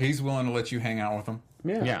fluid. He's willing to let you hang out with him.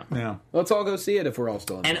 Yeah. Let's all go see it if we're all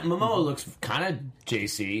still in. And Momoa looks kind of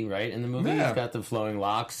JC, right? In the movie, Yeah. he's got the flowing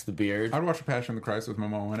locks, the beard. I'd watch A Passion of the Christ with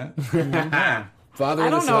Momoa in it. Yeah. Father I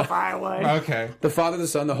of the don't know Son. if I would. Okay. The Father, the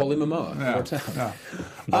Son, the Holy Momoa. Yeah.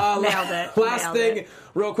 Nailed it. Last Nailed thing, it.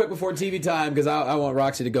 real quick before TV time, because I want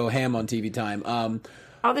Roxy to go ham on TV time.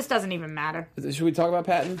 Oh, this doesn't even matter. Should we talk about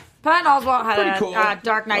Patton? Patton Oswalt had Pretty a cool.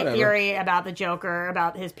 Dark Knight Whatever. theory about the Joker,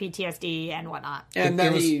 about his PTSD and whatnot. And It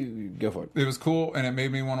then was- he go for it. It was cool, and it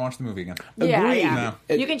made me want to watch the movie again. Yeah, Agreed. yeah.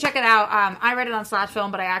 No. You can check it out. I read it on Slash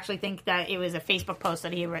Film, but I actually think that it was a Facebook post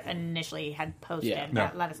that he initially had posted Yeah.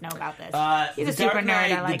 that let us know about this. He's a The super Dark nerd.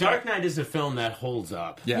 Knight, I like The Dark it. Knight is a film that holds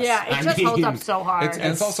up. Yes. Yeah, it I just holds mean, up so hard.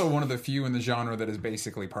 It's also one of the few in the genre that is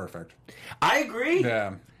basically perfect. I agree.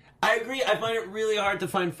 Yeah. I agree. I find it really hard to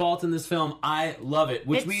find fault in this film. I love it,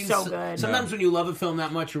 which It's means so good. sometimes when you love a film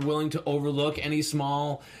that much, you're willing to overlook any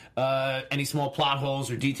small plot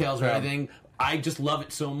holes or details or Yeah. anything. I just love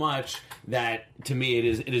it so much that to me it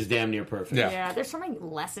is damn near perfect. Yeah. Yeah, there's so many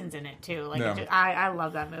lessons in it too. Like Yeah. I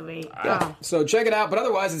love that movie. So check it out. But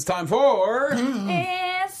otherwise, it's time for.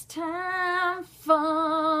 It's time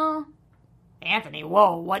for Anthony.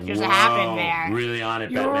 Whoa, what just happened there? Really on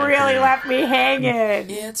it. You Batman really fan. left me hanging.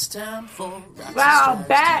 It's time for Wow,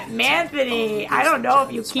 Batmanthony. I don't know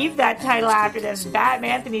if you keep that title after this.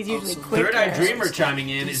 Batmanthony's usually quicker. Third Eye Dreamer chiming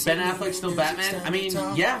in. Is Ben Affleck still Batman? I mean,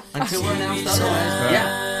 yeah, until we're announced otherwise.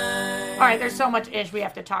 Yeah. All right, there's so much ish we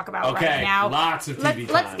have to talk about Okay, right now. lots of TV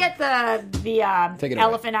Let's time. get the Take it away.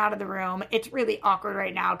 elephant out of the room. It's really awkward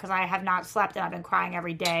right now because I have not slept and I've been crying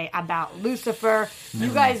every day about Lucifer. You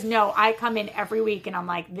guys know I come in every week and I'm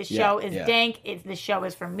like, this show is dank. This show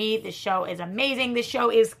is for me. This show is amazing. This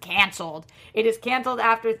show is canceled. It is canceled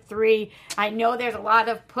after 3. I know there's a lot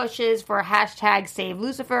of pushes for hashtag save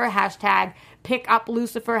Lucifer, hashtag pick up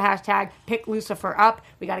Lucifer, hashtag pick Lucifer up.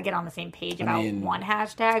 We got to get on the same page about one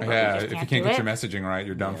hashtag. But Yeah, we just if you can't can't do get it. your messaging right,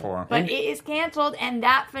 you're done for. But it is canceled, and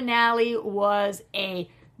that finale was a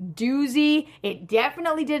doozy. It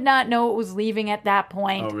definitely did not know it was leaving at that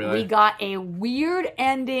point. Oh, really? We got a weird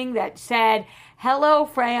ending that said, hello,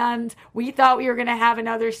 friends. We thought we were going to have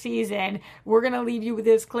another season. We're going to leave you with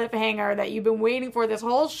this cliffhanger that you've been waiting for this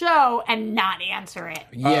whole show and not answer it.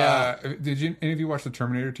 Yeah. Did any of you watch the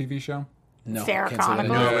Terminator TV show? No. Sarah can't say that. Connor.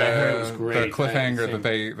 No, but I heard it was great. The cliffhanger Same.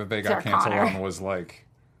 that they got Sarah canceled Connor. on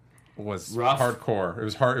was Rough. hardcore. It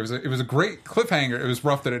was hard. It was a great cliffhanger. It was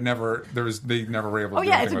rough that they never were able to Oh, do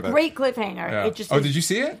yeah, it's anything a with it. great cliffhanger. Yeah. It just Oh, is- did you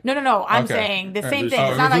see it? No. I'm Okay. saying the same Lucifer. thing.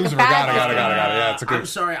 It's not like a Lucifer. bad Got it. cliffhanger. Yeah, it's a good. I'm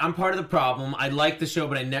sorry, I'm part of the problem. I like the show,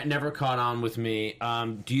 but I never caught on with me.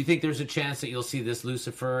 Do you think there's a chance that you'll see this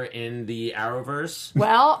Lucifer in the Arrowverse?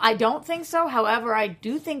 Well, I don't think so. However, I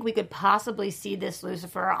do think we could possibly see this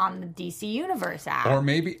Lucifer on the DC Universe app. Or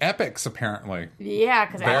maybe Epics, apparently. Yeah,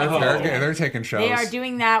 because They're taking shows. they are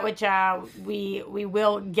doing that, which we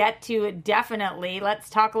will get to definitely. Let's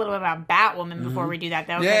talk a little bit about Batwoman before we do that,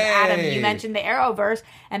 though. Because Adam, Yay. you mentioned the Arrowverse,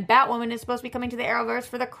 and Batwoman is supposed to be coming to the Arrowverse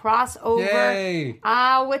for the crossover, Yay.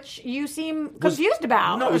 which you seem confused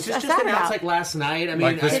about. No, it was just sad announced about. like last night. I mean,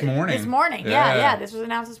 Like this morning. This morning, yeah, this was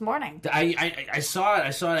announced this morning. I saw it.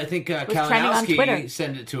 I think was trending on Twitter. Kalinowski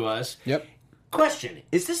sent it to us. Yep. Question: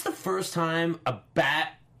 is this the first time a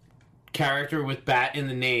Bat character with Bat in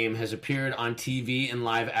the name has appeared on TV in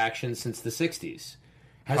live action since the 60s?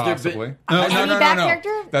 Has Possibly. there been Any Bat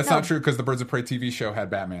character? That's No. not true because the Birds of Prey TV show had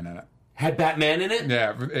Batman in it. had Batman in it?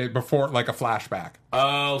 Yeah, before like a flashback.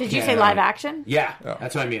 Oh, Did you say live action? Yeah,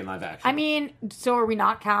 that's what I mean, live action. I mean, so are we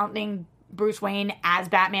not counting Bruce Wayne as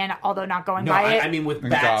Batman, although not going No, by it. I mean with In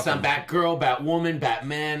Bats Gotham. on Batgirl, Batwoman,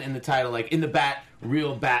 Batman in the title, like in the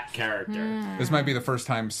real Bat character. This might be the first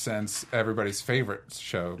time since everybody's favorite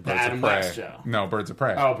show, Birds Adam of Prey. West show. No, Birds of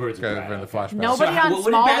Prey. Oh, Birds of Because Prey, in the okay. flashback. Nobody So, on what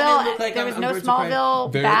did Batman look Smallville. like There on was no Birds of Prey?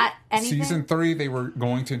 Smallville Bat anything. Season 3, they were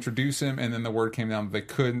going to introduce him, and then the word came down that they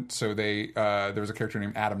couldn't. So they there was a character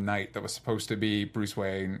named Adam Knight that was supposed to be Bruce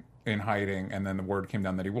Wayne in hiding, and then the word came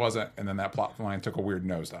down that he wasn't, and then that plot line took a weird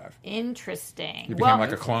nosedive. Interesting. He became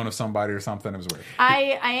like a clone of somebody or something. It was weird.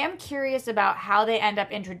 I am curious about how they end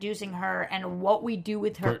up introducing her and what we do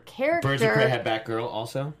with her character. Birds of Prey had Batgirl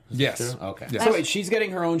also? Is Yes. that true? Okay. Yes. So wait, she's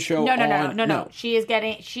getting her own show. No. She is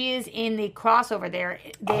in the crossover there.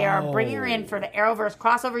 They are bringing her in for the Arrowverse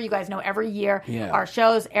crossover. You guys know every year our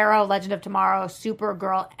shows, Arrow, Legend of Tomorrow,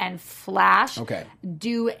 Supergirl, and Flash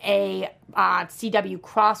do a CW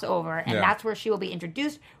crossover, and that's where she will be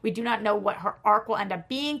introduced. We do not know what her arc will end up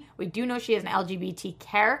being. We do know she is an LGBT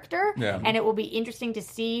character, and it will be interesting to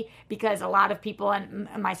see because a lot of people, and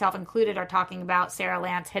myself included, are talking about Sarah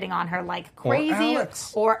Lance hitting on her like crazy.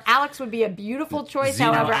 Or Alex would be a beautiful choice.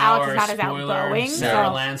 However, Alex is not as outgoing. Sarah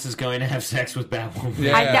so Lance is going to have sex with Batwoman.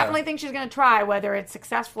 Yeah. I definitely think she's going to try. Whether it's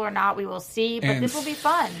successful or not, we will see. But And- this will be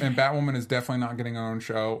fun. And Batwoman is definitely not getting her own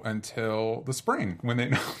show until the spring when they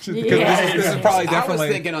know. Yeah. This is probably I definitely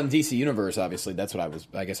was thinking on DC Universe. Obviously, that's what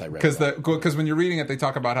I guess I read. because when you're reading it, they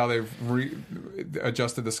talk about how they've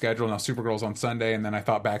adjusted the schedule. Now Supergirl's on Sunday, and then I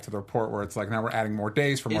thought back to the report where it's like now we're adding more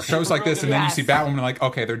days for more shows like this, and then you see Batwoman, like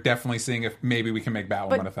okay, they're definitely seeing if maybe we can make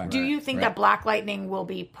Batwoman a thing. Do you think that Black Lightning will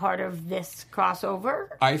be part of this crossover?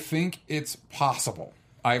 I think it's possible.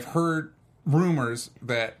 I've heard rumors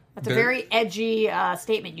that. That's a very edgy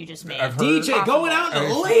statement you just made. I've heard, DJ going out on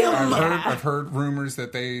a limb. I've heard rumors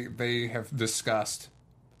that they have discussed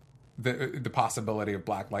the possibility of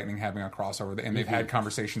Black Lightning having a crossover, and they've had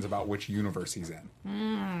conversations about which universe he's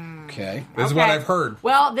in. Okay, This is what I've heard.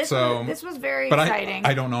 Well, this was very but exciting.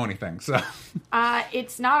 I don't know anything, so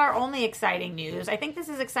it's not our only exciting news. I think this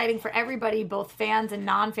is exciting for everybody, both fans and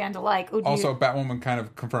non-fans alike. also Batwoman kind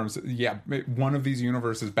of confirms. Yeah, one of these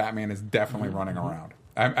universes, Batman is definitely running around.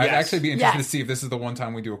 I'd actually be interested to see if this is the one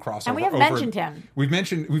time we do a crossover. And we have mentioned him. We've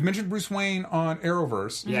mentioned Bruce Wayne on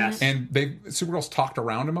Arrowverse. Yes. And Supergirl's talked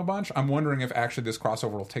around him a bunch. I'm wondering if actually this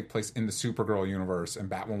crossover will take place in the Supergirl universe and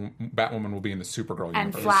Batwoman will be in the Supergirl universe.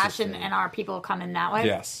 And Flash and our people come in that way.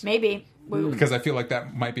 Yes. Maybe. Because I feel like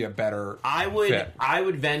that might be a better fit. I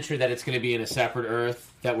would venture that it's going to be in a separate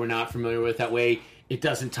Earth that we're not familiar with. That way it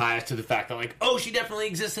doesn't tie us to the fact that, like, oh, she definitely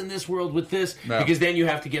exists in this world with this. No. Because then you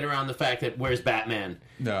have to get around the fact that where's Batman?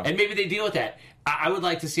 No. And maybe they deal with that. I would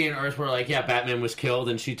like to see an Earth where, like, yeah, Batman was killed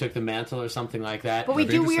and she took the mantle or something like that. But we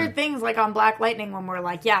That'd be do weird interesting. things like on Black Lightning when we're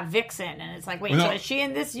like, yeah, Vixen. And it's like, wait, No. so is she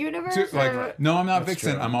in this universe? Like, no, I'm not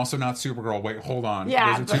Vixen. I'm also not Supergirl. Wait, hold on.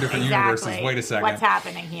 Yeah, Those are two different universes. Wait a second. What's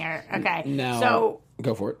happening here? Okay. now So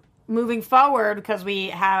go for it. moving forward, because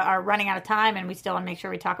we are running out of time and we still want to make sure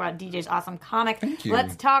we talk about DJ's awesome comic. Thank you.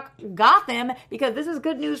 Let's talk Gotham, because this is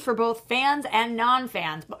good news for both fans and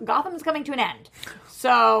non-fans. But Gotham is coming to an end.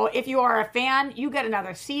 So if you are a fan, you get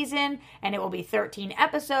another season, and it will be 13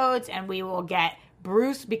 episodes, and we will get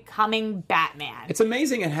Bruce becoming Batman. It's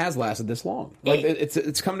amazing it has lasted this long. Like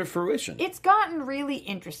it's come to fruition. It's gotten really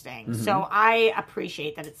interesting. So I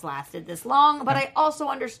appreciate that it's lasted this long, but I also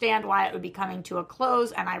understand why it would be coming to a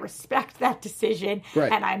close, and I respect that decision,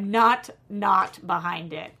 Right. and I'm not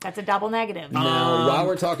behind it. That's a double negative. Now, while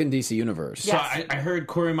we're talking DC Universe, So Yes. I heard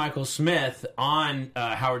Corey Michael Smith on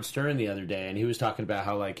Howard Stern the other day, and he was talking about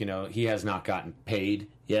how, like, you know, he has not gotten paid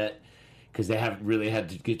yet because they haven't really had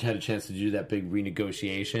a chance to do that big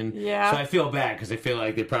renegotiation. Yeah. So I feel bad because I feel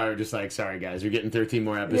like they probably were just like, sorry guys, you're getting 13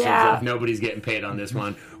 more episodes. Yeah. If nobody's getting paid on this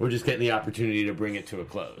one, we're just getting the opportunity to bring it to a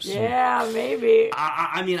close. Yeah, maybe.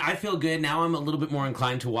 I mean, I feel good. Now I'm a little bit more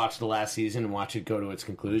inclined to watch the last season and watch it go to its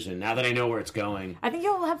conclusion, now that I know where it's going. I think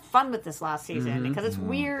you'll have fun with this last season because it's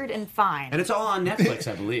weird and fine. And it's all on Netflix,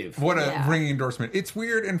 I believe. What a ringing endorsement. It's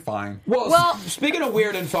weird and fine. well, speaking of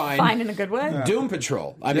weird and fine, Fine in a good way. Doom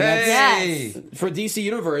Patrol. I mean, Yes. for DC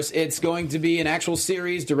Universe, it's going to be an actual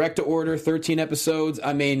series, direct to order, 13 episodes.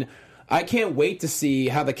 I mean, I can't wait to see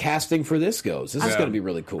how the casting for this goes. This is going to be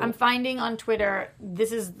really cool. I'm finding on Twitter,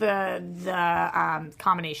 this is the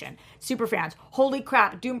combination. Superfans, holy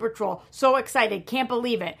crap, Doom Patrol, so excited, can't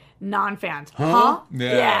believe it. non-fans. Huh?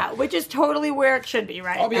 Yeah. which is totally where it should be,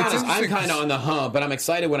 right? I'll be honest, I'm interesting. kind of on the but I'm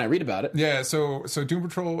excited when I read about it. Yeah, so Doom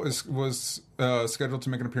Patrol was scheduled to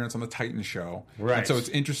make an appearance on the Titan show, Right. And so it's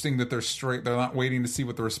interesting that they're not waiting to see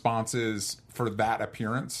what the response is for that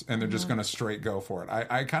appearance, and they're just going to straight go for it.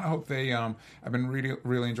 I kind of hope they. I've been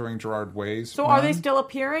really enjoying Gerard Way's. So are they still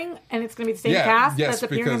appearing, and it's going to be the same Yeah, cast yes, that's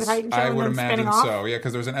appearing in the because Titan show I and would then imagine spinning off? so. Yeah,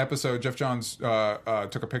 because there was an episode. Jeff Johns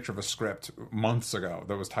took a picture of a script months ago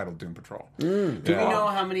that was titled Doom Patrol. Do we know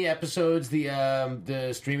how many episodes the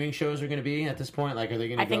streaming shows are going to be at this point? Like, are they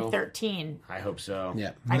going to I think 13. I hope so.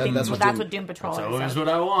 Yeah, I think that's Doom- what Doom Patrol So is. that's what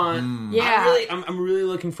I want. Yeah. I'm really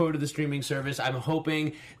looking forward to the streaming service. I'm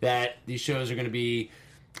hoping that these shows are going to be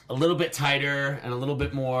a little bit tighter and a little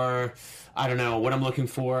bit more, I don't know, what I'm looking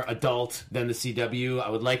for, adult than the CW. I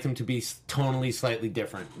would like them to be tonally slightly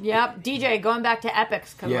different. Yep, DJ, going back to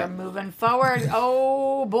Epics because Yeah. we're moving forward.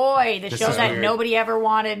 Oh boy, the show is that weird. nobody ever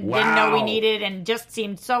wanted, didn't know we Wow. needed, and just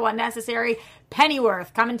seemed so unnecessary.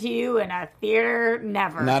 Pennyworth coming to you in a theater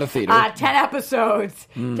never. Not a theater. 10 episodes.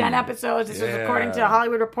 10 episodes. This was Yeah. according to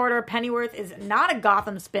Hollywood Reporter. Pennyworth is not a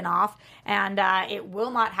Gotham spinoff, and it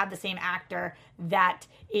will not have the same actor that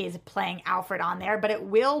is playing Alfred on there, but it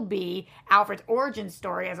will be Alfred's origin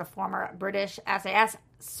story as a former British SAS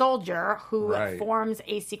soldier who Right. forms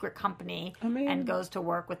a secret company and goes to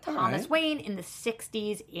work with Thomas right. Wayne in the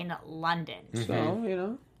 60s in London. So, you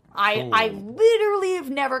know. I literally have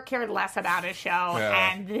never cared less about a show,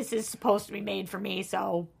 Yeah. and this is supposed to be made for me,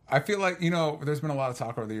 so... I feel like, there's been a lot of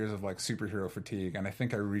talk over the years of like superhero fatigue, and I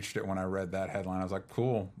think I reached it when I read that headline. I was like,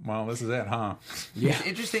 cool, well, this is it, huh? It's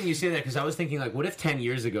interesting you say that because I was thinking, like, what if 10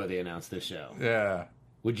 years ago they announced this show? Yeah.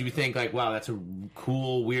 Would you think, like, wow, that's a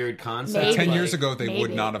cool, weird concept? Maybe. 10 Like- years ago, they would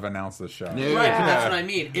Maybe. not have announced this show. Right, Yeah. but that's what I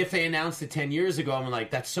mean. If they announced it 10 years ago, I'm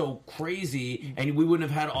like, that's so crazy, and we wouldn't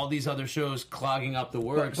have had all these other shows clogging up the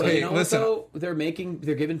works. But Hey, you know listen. what, though?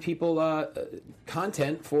 They're giving people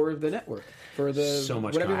content for the network, for the So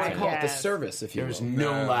much whatever you want to content. call it, the Yes. service. If you There's will.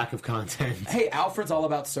 no lack of content. Hey, Alfred's all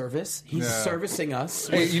about service. He's Yeah. servicing us.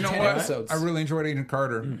 Hey, with you know 10 what? Episodes. I really enjoyed Agent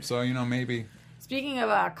Carter, so, maybe. Speaking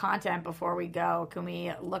of content, before we go, can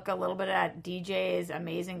we look a little bit at DJ's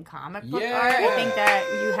amazing comic book Yeah. art? I think that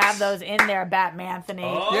you have those in there, Batman Anthony.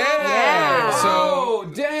 Yeah! So,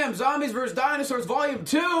 Oh, damn! Zombies vs. Dinosaurs, Volume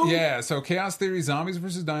 2! yeah, so Chaos Theory, Zombies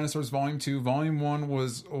vs. Dinosaurs, Volume 2. Volume 1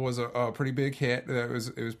 was a pretty big hit. It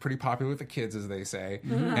was pretty popular with the kids, as they say.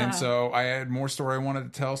 And so I had more story I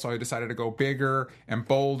wanted to tell, so I decided to go bigger and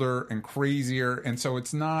bolder and crazier. And so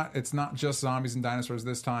it's not just zombies and dinosaurs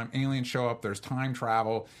this time. Aliens show up. There's time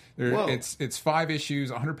travel. Whoa. It's 5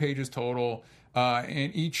 issues, 100 pages total.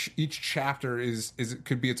 And each chapter is it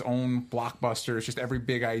could be its own blockbuster. It's just every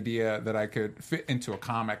big idea that I could fit into a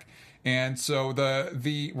comic. And so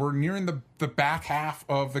we're nearing the back half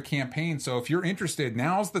of the campaign. So if you're interested,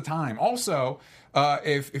 now's the time. Also,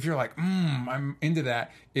 if you're like, I'm into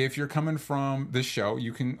that. If you're coming from this show,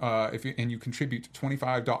 you can you contribute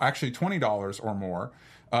 $25, actually $20 or more.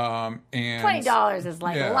 And $20 is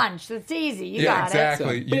like Yeah. lunch. It's easy. You yeah, got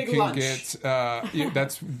exactly. It's a big You can lunch.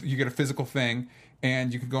 get you get a physical thing,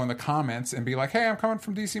 and you can go in the comments and be like, "Hey, I'm coming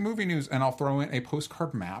from DC Movie News," and I'll throw in a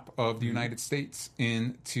postcard map of the United States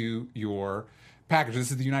into your package.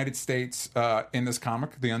 This is the United States in this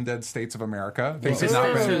comic, the undead states of America. Things have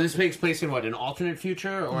not So been. this takes place in what, an alternate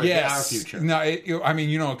future or Yes. our future? No, it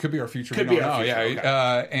could be our future. Could we be don't our know. future,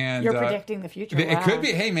 Yeah, okay. and You're predicting the future. It Wow. could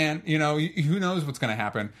be. Hey, man, who knows what's going to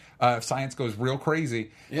happen if science goes real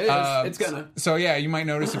crazy. It is. It's gonna. So yeah, you might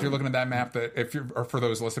notice if you're looking at that map that or for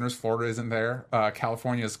those listeners, Florida isn't there.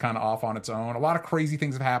 California is kind of off on its own. A lot of crazy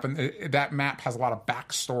things have happened. That map has a lot of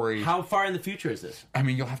backstory. How far in the future is this? I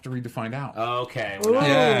mean, you'll have to read to find out. Okay,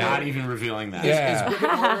 Yeah. not even revealing that. Yeah. Is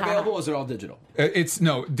brick and mortar available? Or is it all digital?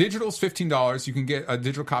 Digital's $15. You can get a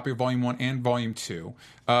digital copy of Volume 1 and Volume 2.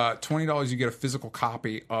 $20 you get a physical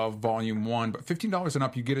copy of Volume 1, but $15 and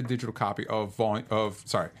up you get a digital copy of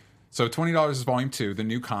So $20 is Volume 2, the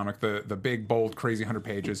new comic, the big, bold, crazy 100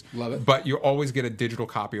 pages. Love it. But you always get a digital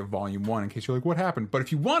copy of Volume 1 in case you're like, what happened? But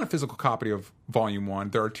if you want a physical copy of Volume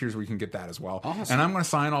 1, there are tiers where you can get that as well. Awesome. And I'm going to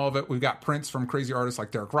sign all of it. We've got prints from crazy artists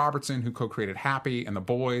like Derek Robertson, who co-created Happy and The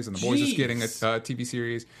Boys is Jeez. getting a TV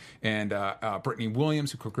series. And Brittany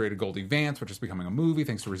Williams, who co-created Goldie Vance, which is becoming a movie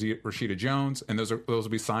thanks to Rashida Jones. And those will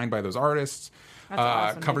be signed by those artists.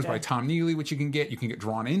 awesome, covers DJ. by Tom Neely, which you can get. You can get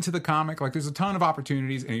drawn into the comic. Like, there's a ton of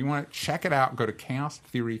opportunities, and you want to check it out, go to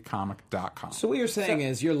chaostheorycomic.com. So what you're saying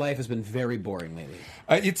is your life has been very boring lately.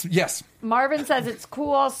 Yes. Marvin says it's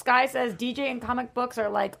cool. Sky says DJ and comic books are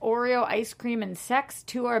like Oreo ice cream and sex.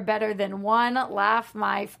 2 are better than 1. Laugh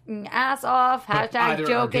my f***ing ass off. either Hashtag are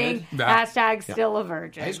joking. good. Hashtag still a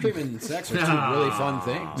virgin. Ice cream and sex are 2 really fun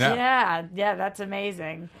things. Yeah, that's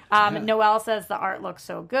amazing. Noelle says the art looks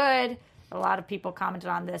so good. A lot of people commented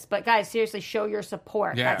on this, but guys, seriously, show your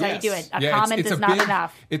support. Yeah. That's how you do it. A Yeah, comment is not big,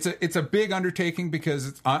 enough. It's a big undertaking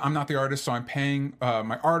because I'm not the artist, so I'm paying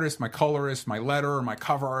my artist, my colorist, my letterer, my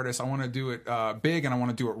cover artist. I want to do it big, and I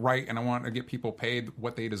want to do it right, and I want to get people paid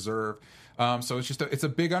what they deserve. So it's a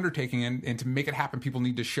big undertaking, and to make it happen, people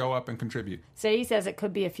need to show up and contribute. So he says it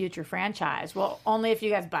could be a future franchise. Well, only if you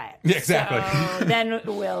guys buy it. Yeah, exactly. So then it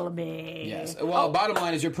will be. Yes. Well, bottom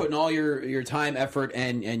line is you're putting all your time, effort,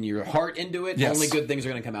 and your heart into it. Yes. Only good things are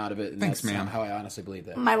going to come out of it. And Thanks, that's man. how I honestly believe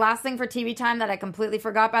that. My last thing for TV time that I completely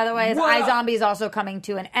forgot, by the way, is What? iZombie is also coming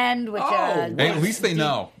to an end. Which Oh, Hey, at least they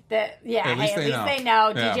know. At least At least they they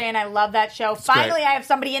know. know. Yeah. DJ and I love that show. Finally, great. I have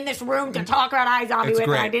somebody in this room to talk about iZombie It's with,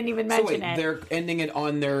 and I great. didn't even So mention wait, it. they're ending it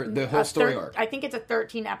on the whole story arc. I think it's a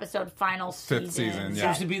 13-episode final season. Fifth season, yeah.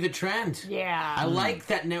 Seems to be the trend. Yeah. I like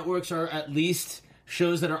that networks are at least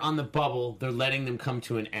shows that are on the bubble. They're letting them come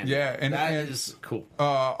to an end. Yeah, and that is cool.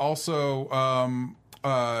 Also,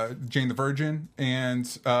 Jane the Virgin and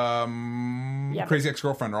Crazy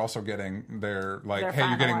Ex-Girlfriend are also getting their Their hey, you're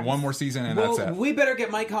final getting ones. one more season, and Well, that's it. we better get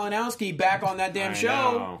Mike Kalinowski back on that damn I show.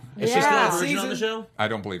 know. Is Yeah. she still a Yeah. virgin on the Season? show? I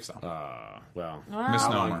don't believe so. Well,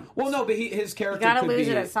 Misnomer. Well, no, but his character You gotta could lose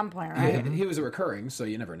be, it at some point, right? He was a recurring, so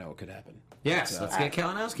you never know what could happen. yes. Let's get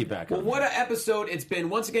Kalinowski back. Well, on. what an episode it's been.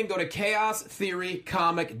 Once again, go to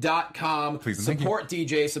chaostheorycomic.com. Please and thank you. Support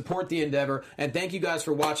DJ, support the endeavor, and thank you guys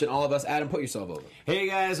for watching all of us. Adam, put yourself over. Hey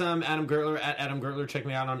guys, I'm Adam Gertler at Adam Gertler. Check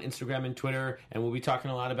me out on Instagram and Twitter, and we'll be talking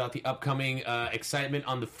a lot about the upcoming excitement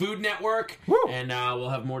on the Food Network. And we'll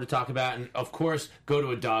have more to talk about. And of course, go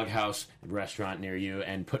to a Doghouse restaurant near you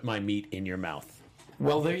and put my meat in your mouth.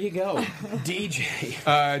 Well, there you go.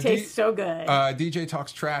 DJ. Tastes so good. DJ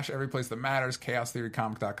talks trash every place that matters.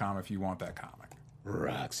 ChaosTheoryComic.com if you want that comic.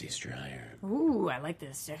 Roxy Stryer. Ooh, I like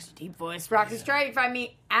this sexy deep voice. Roxy Stryer, you find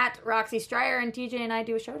me at Roxy Stryer, and TJ and I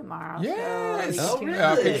do a show tomorrow. Yes. So Oh, really?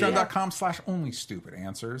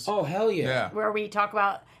 Patreon.com/onlystupid-answers. Oh, hell yeah. Yeah. where we talk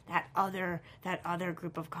about that other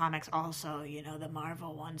group of comics also, the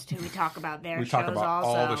Marvel ones too. We talk about their We shows talk about also.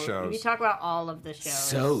 all the shows. We talk about all of the shows.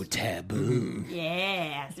 So taboo.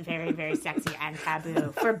 yeah, it's very, very sexy and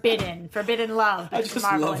taboo. Forbidden love. I just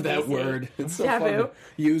Marvel love and that DC. word. It's so fun Taboo.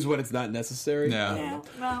 to use when it's not necessary. Yeah. Yeah,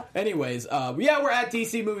 well, Anyways, we're at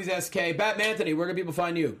DC Movies SK. Batman Anthony, where can people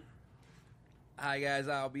find you? Hi guys,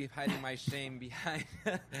 I'll be hiding my shame behind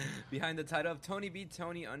behind the title of Tony B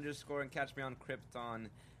Tony _ and catch me on Krypton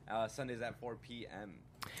Sundays at 4 p.m.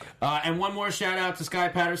 And one more shout out to Sky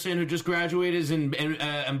Patterson, who just graduated and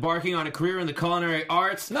embarking on a career in the culinary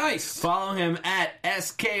arts. Nice. Follow him at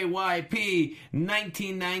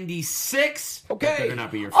SKYP1996. Okay. That better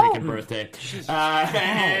not be your freaking birthday.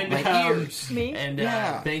 My ears. me. And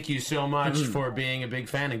Yeah. thank you so much for being a big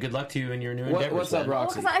fan, and good luck to you in your new endeavors. What's up, man.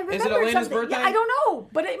 Roxy? Because I remember Is it Elena's something. birthday? Yeah, I don't know,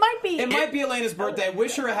 but it might be. It might be Elena's birthday.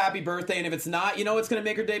 Wish her a happy birthday, and if it's not, it's going to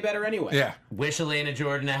make her day better anyway. Yeah. Wish Elena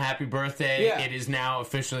Jordan a happy birthday. Yeah. It is now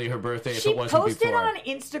officially her birthday if She it wasn't posted before. on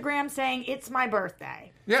Instagram saying it's my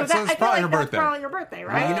birthday. Yeah, so it's I feel probably like her that's birthday. probably your birthday,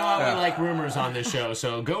 right? You know how Yeah. we like rumors on this show,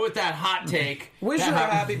 so go with that hot take. Wish That her a hot-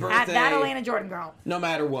 happy birthday. At that Elena Jordan girl. No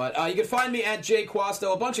matter what. You can find me at Jay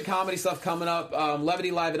Quasto. A bunch of comedy stuff coming up.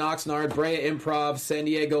 Levity Live in Oxnard, Brea Improv, San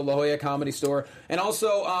Diego, La Jolla Comedy Store. And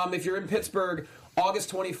also, if you're in Pittsburgh,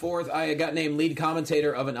 August 24th, I got named lead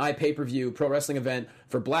commentator of an iPay-per-view pro wrestling event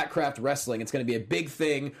for Blackcraft Wrestling. It's going to be a big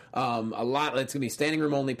thing. It's going to be standing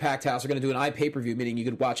room only, packed house. We're going to do an iPay-per-view meeting you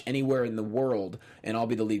could watch anywhere in the world, and I'll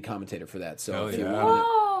be the lead commentator for that. So Hell if you yeah.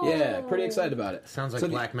 want it, yeah, pretty excited about it. Sounds like So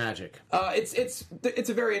black magic. it's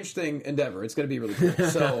a very interesting endeavor. It's going to be really cool.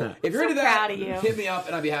 So if you're So into that, proud of you. hit me up,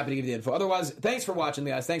 and I'd be happy to give you the info. Otherwise, thanks for watching,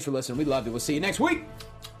 guys. Thanks for listening. We love you. We'll see you next week.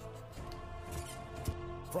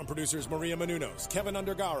 From producers Maria Menounos, Kevin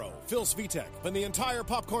Undergaro, Phil Svitek, and the entire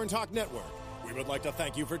Popcorn Talk Network, we would like to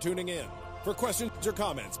thank you for tuning in. For questions or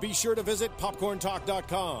comments, be sure to visit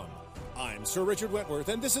popcorntalk.com. I'm Sir Richard Wentworth,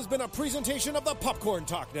 and this has been a presentation of the Popcorn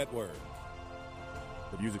Talk Network.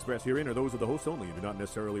 The views expressed herein are those of the hosts only and do not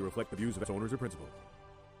necessarily reflect the views of its owners or principals.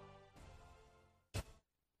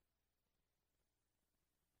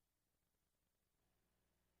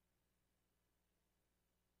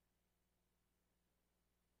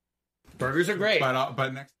 Burgers are great.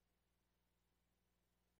 But next.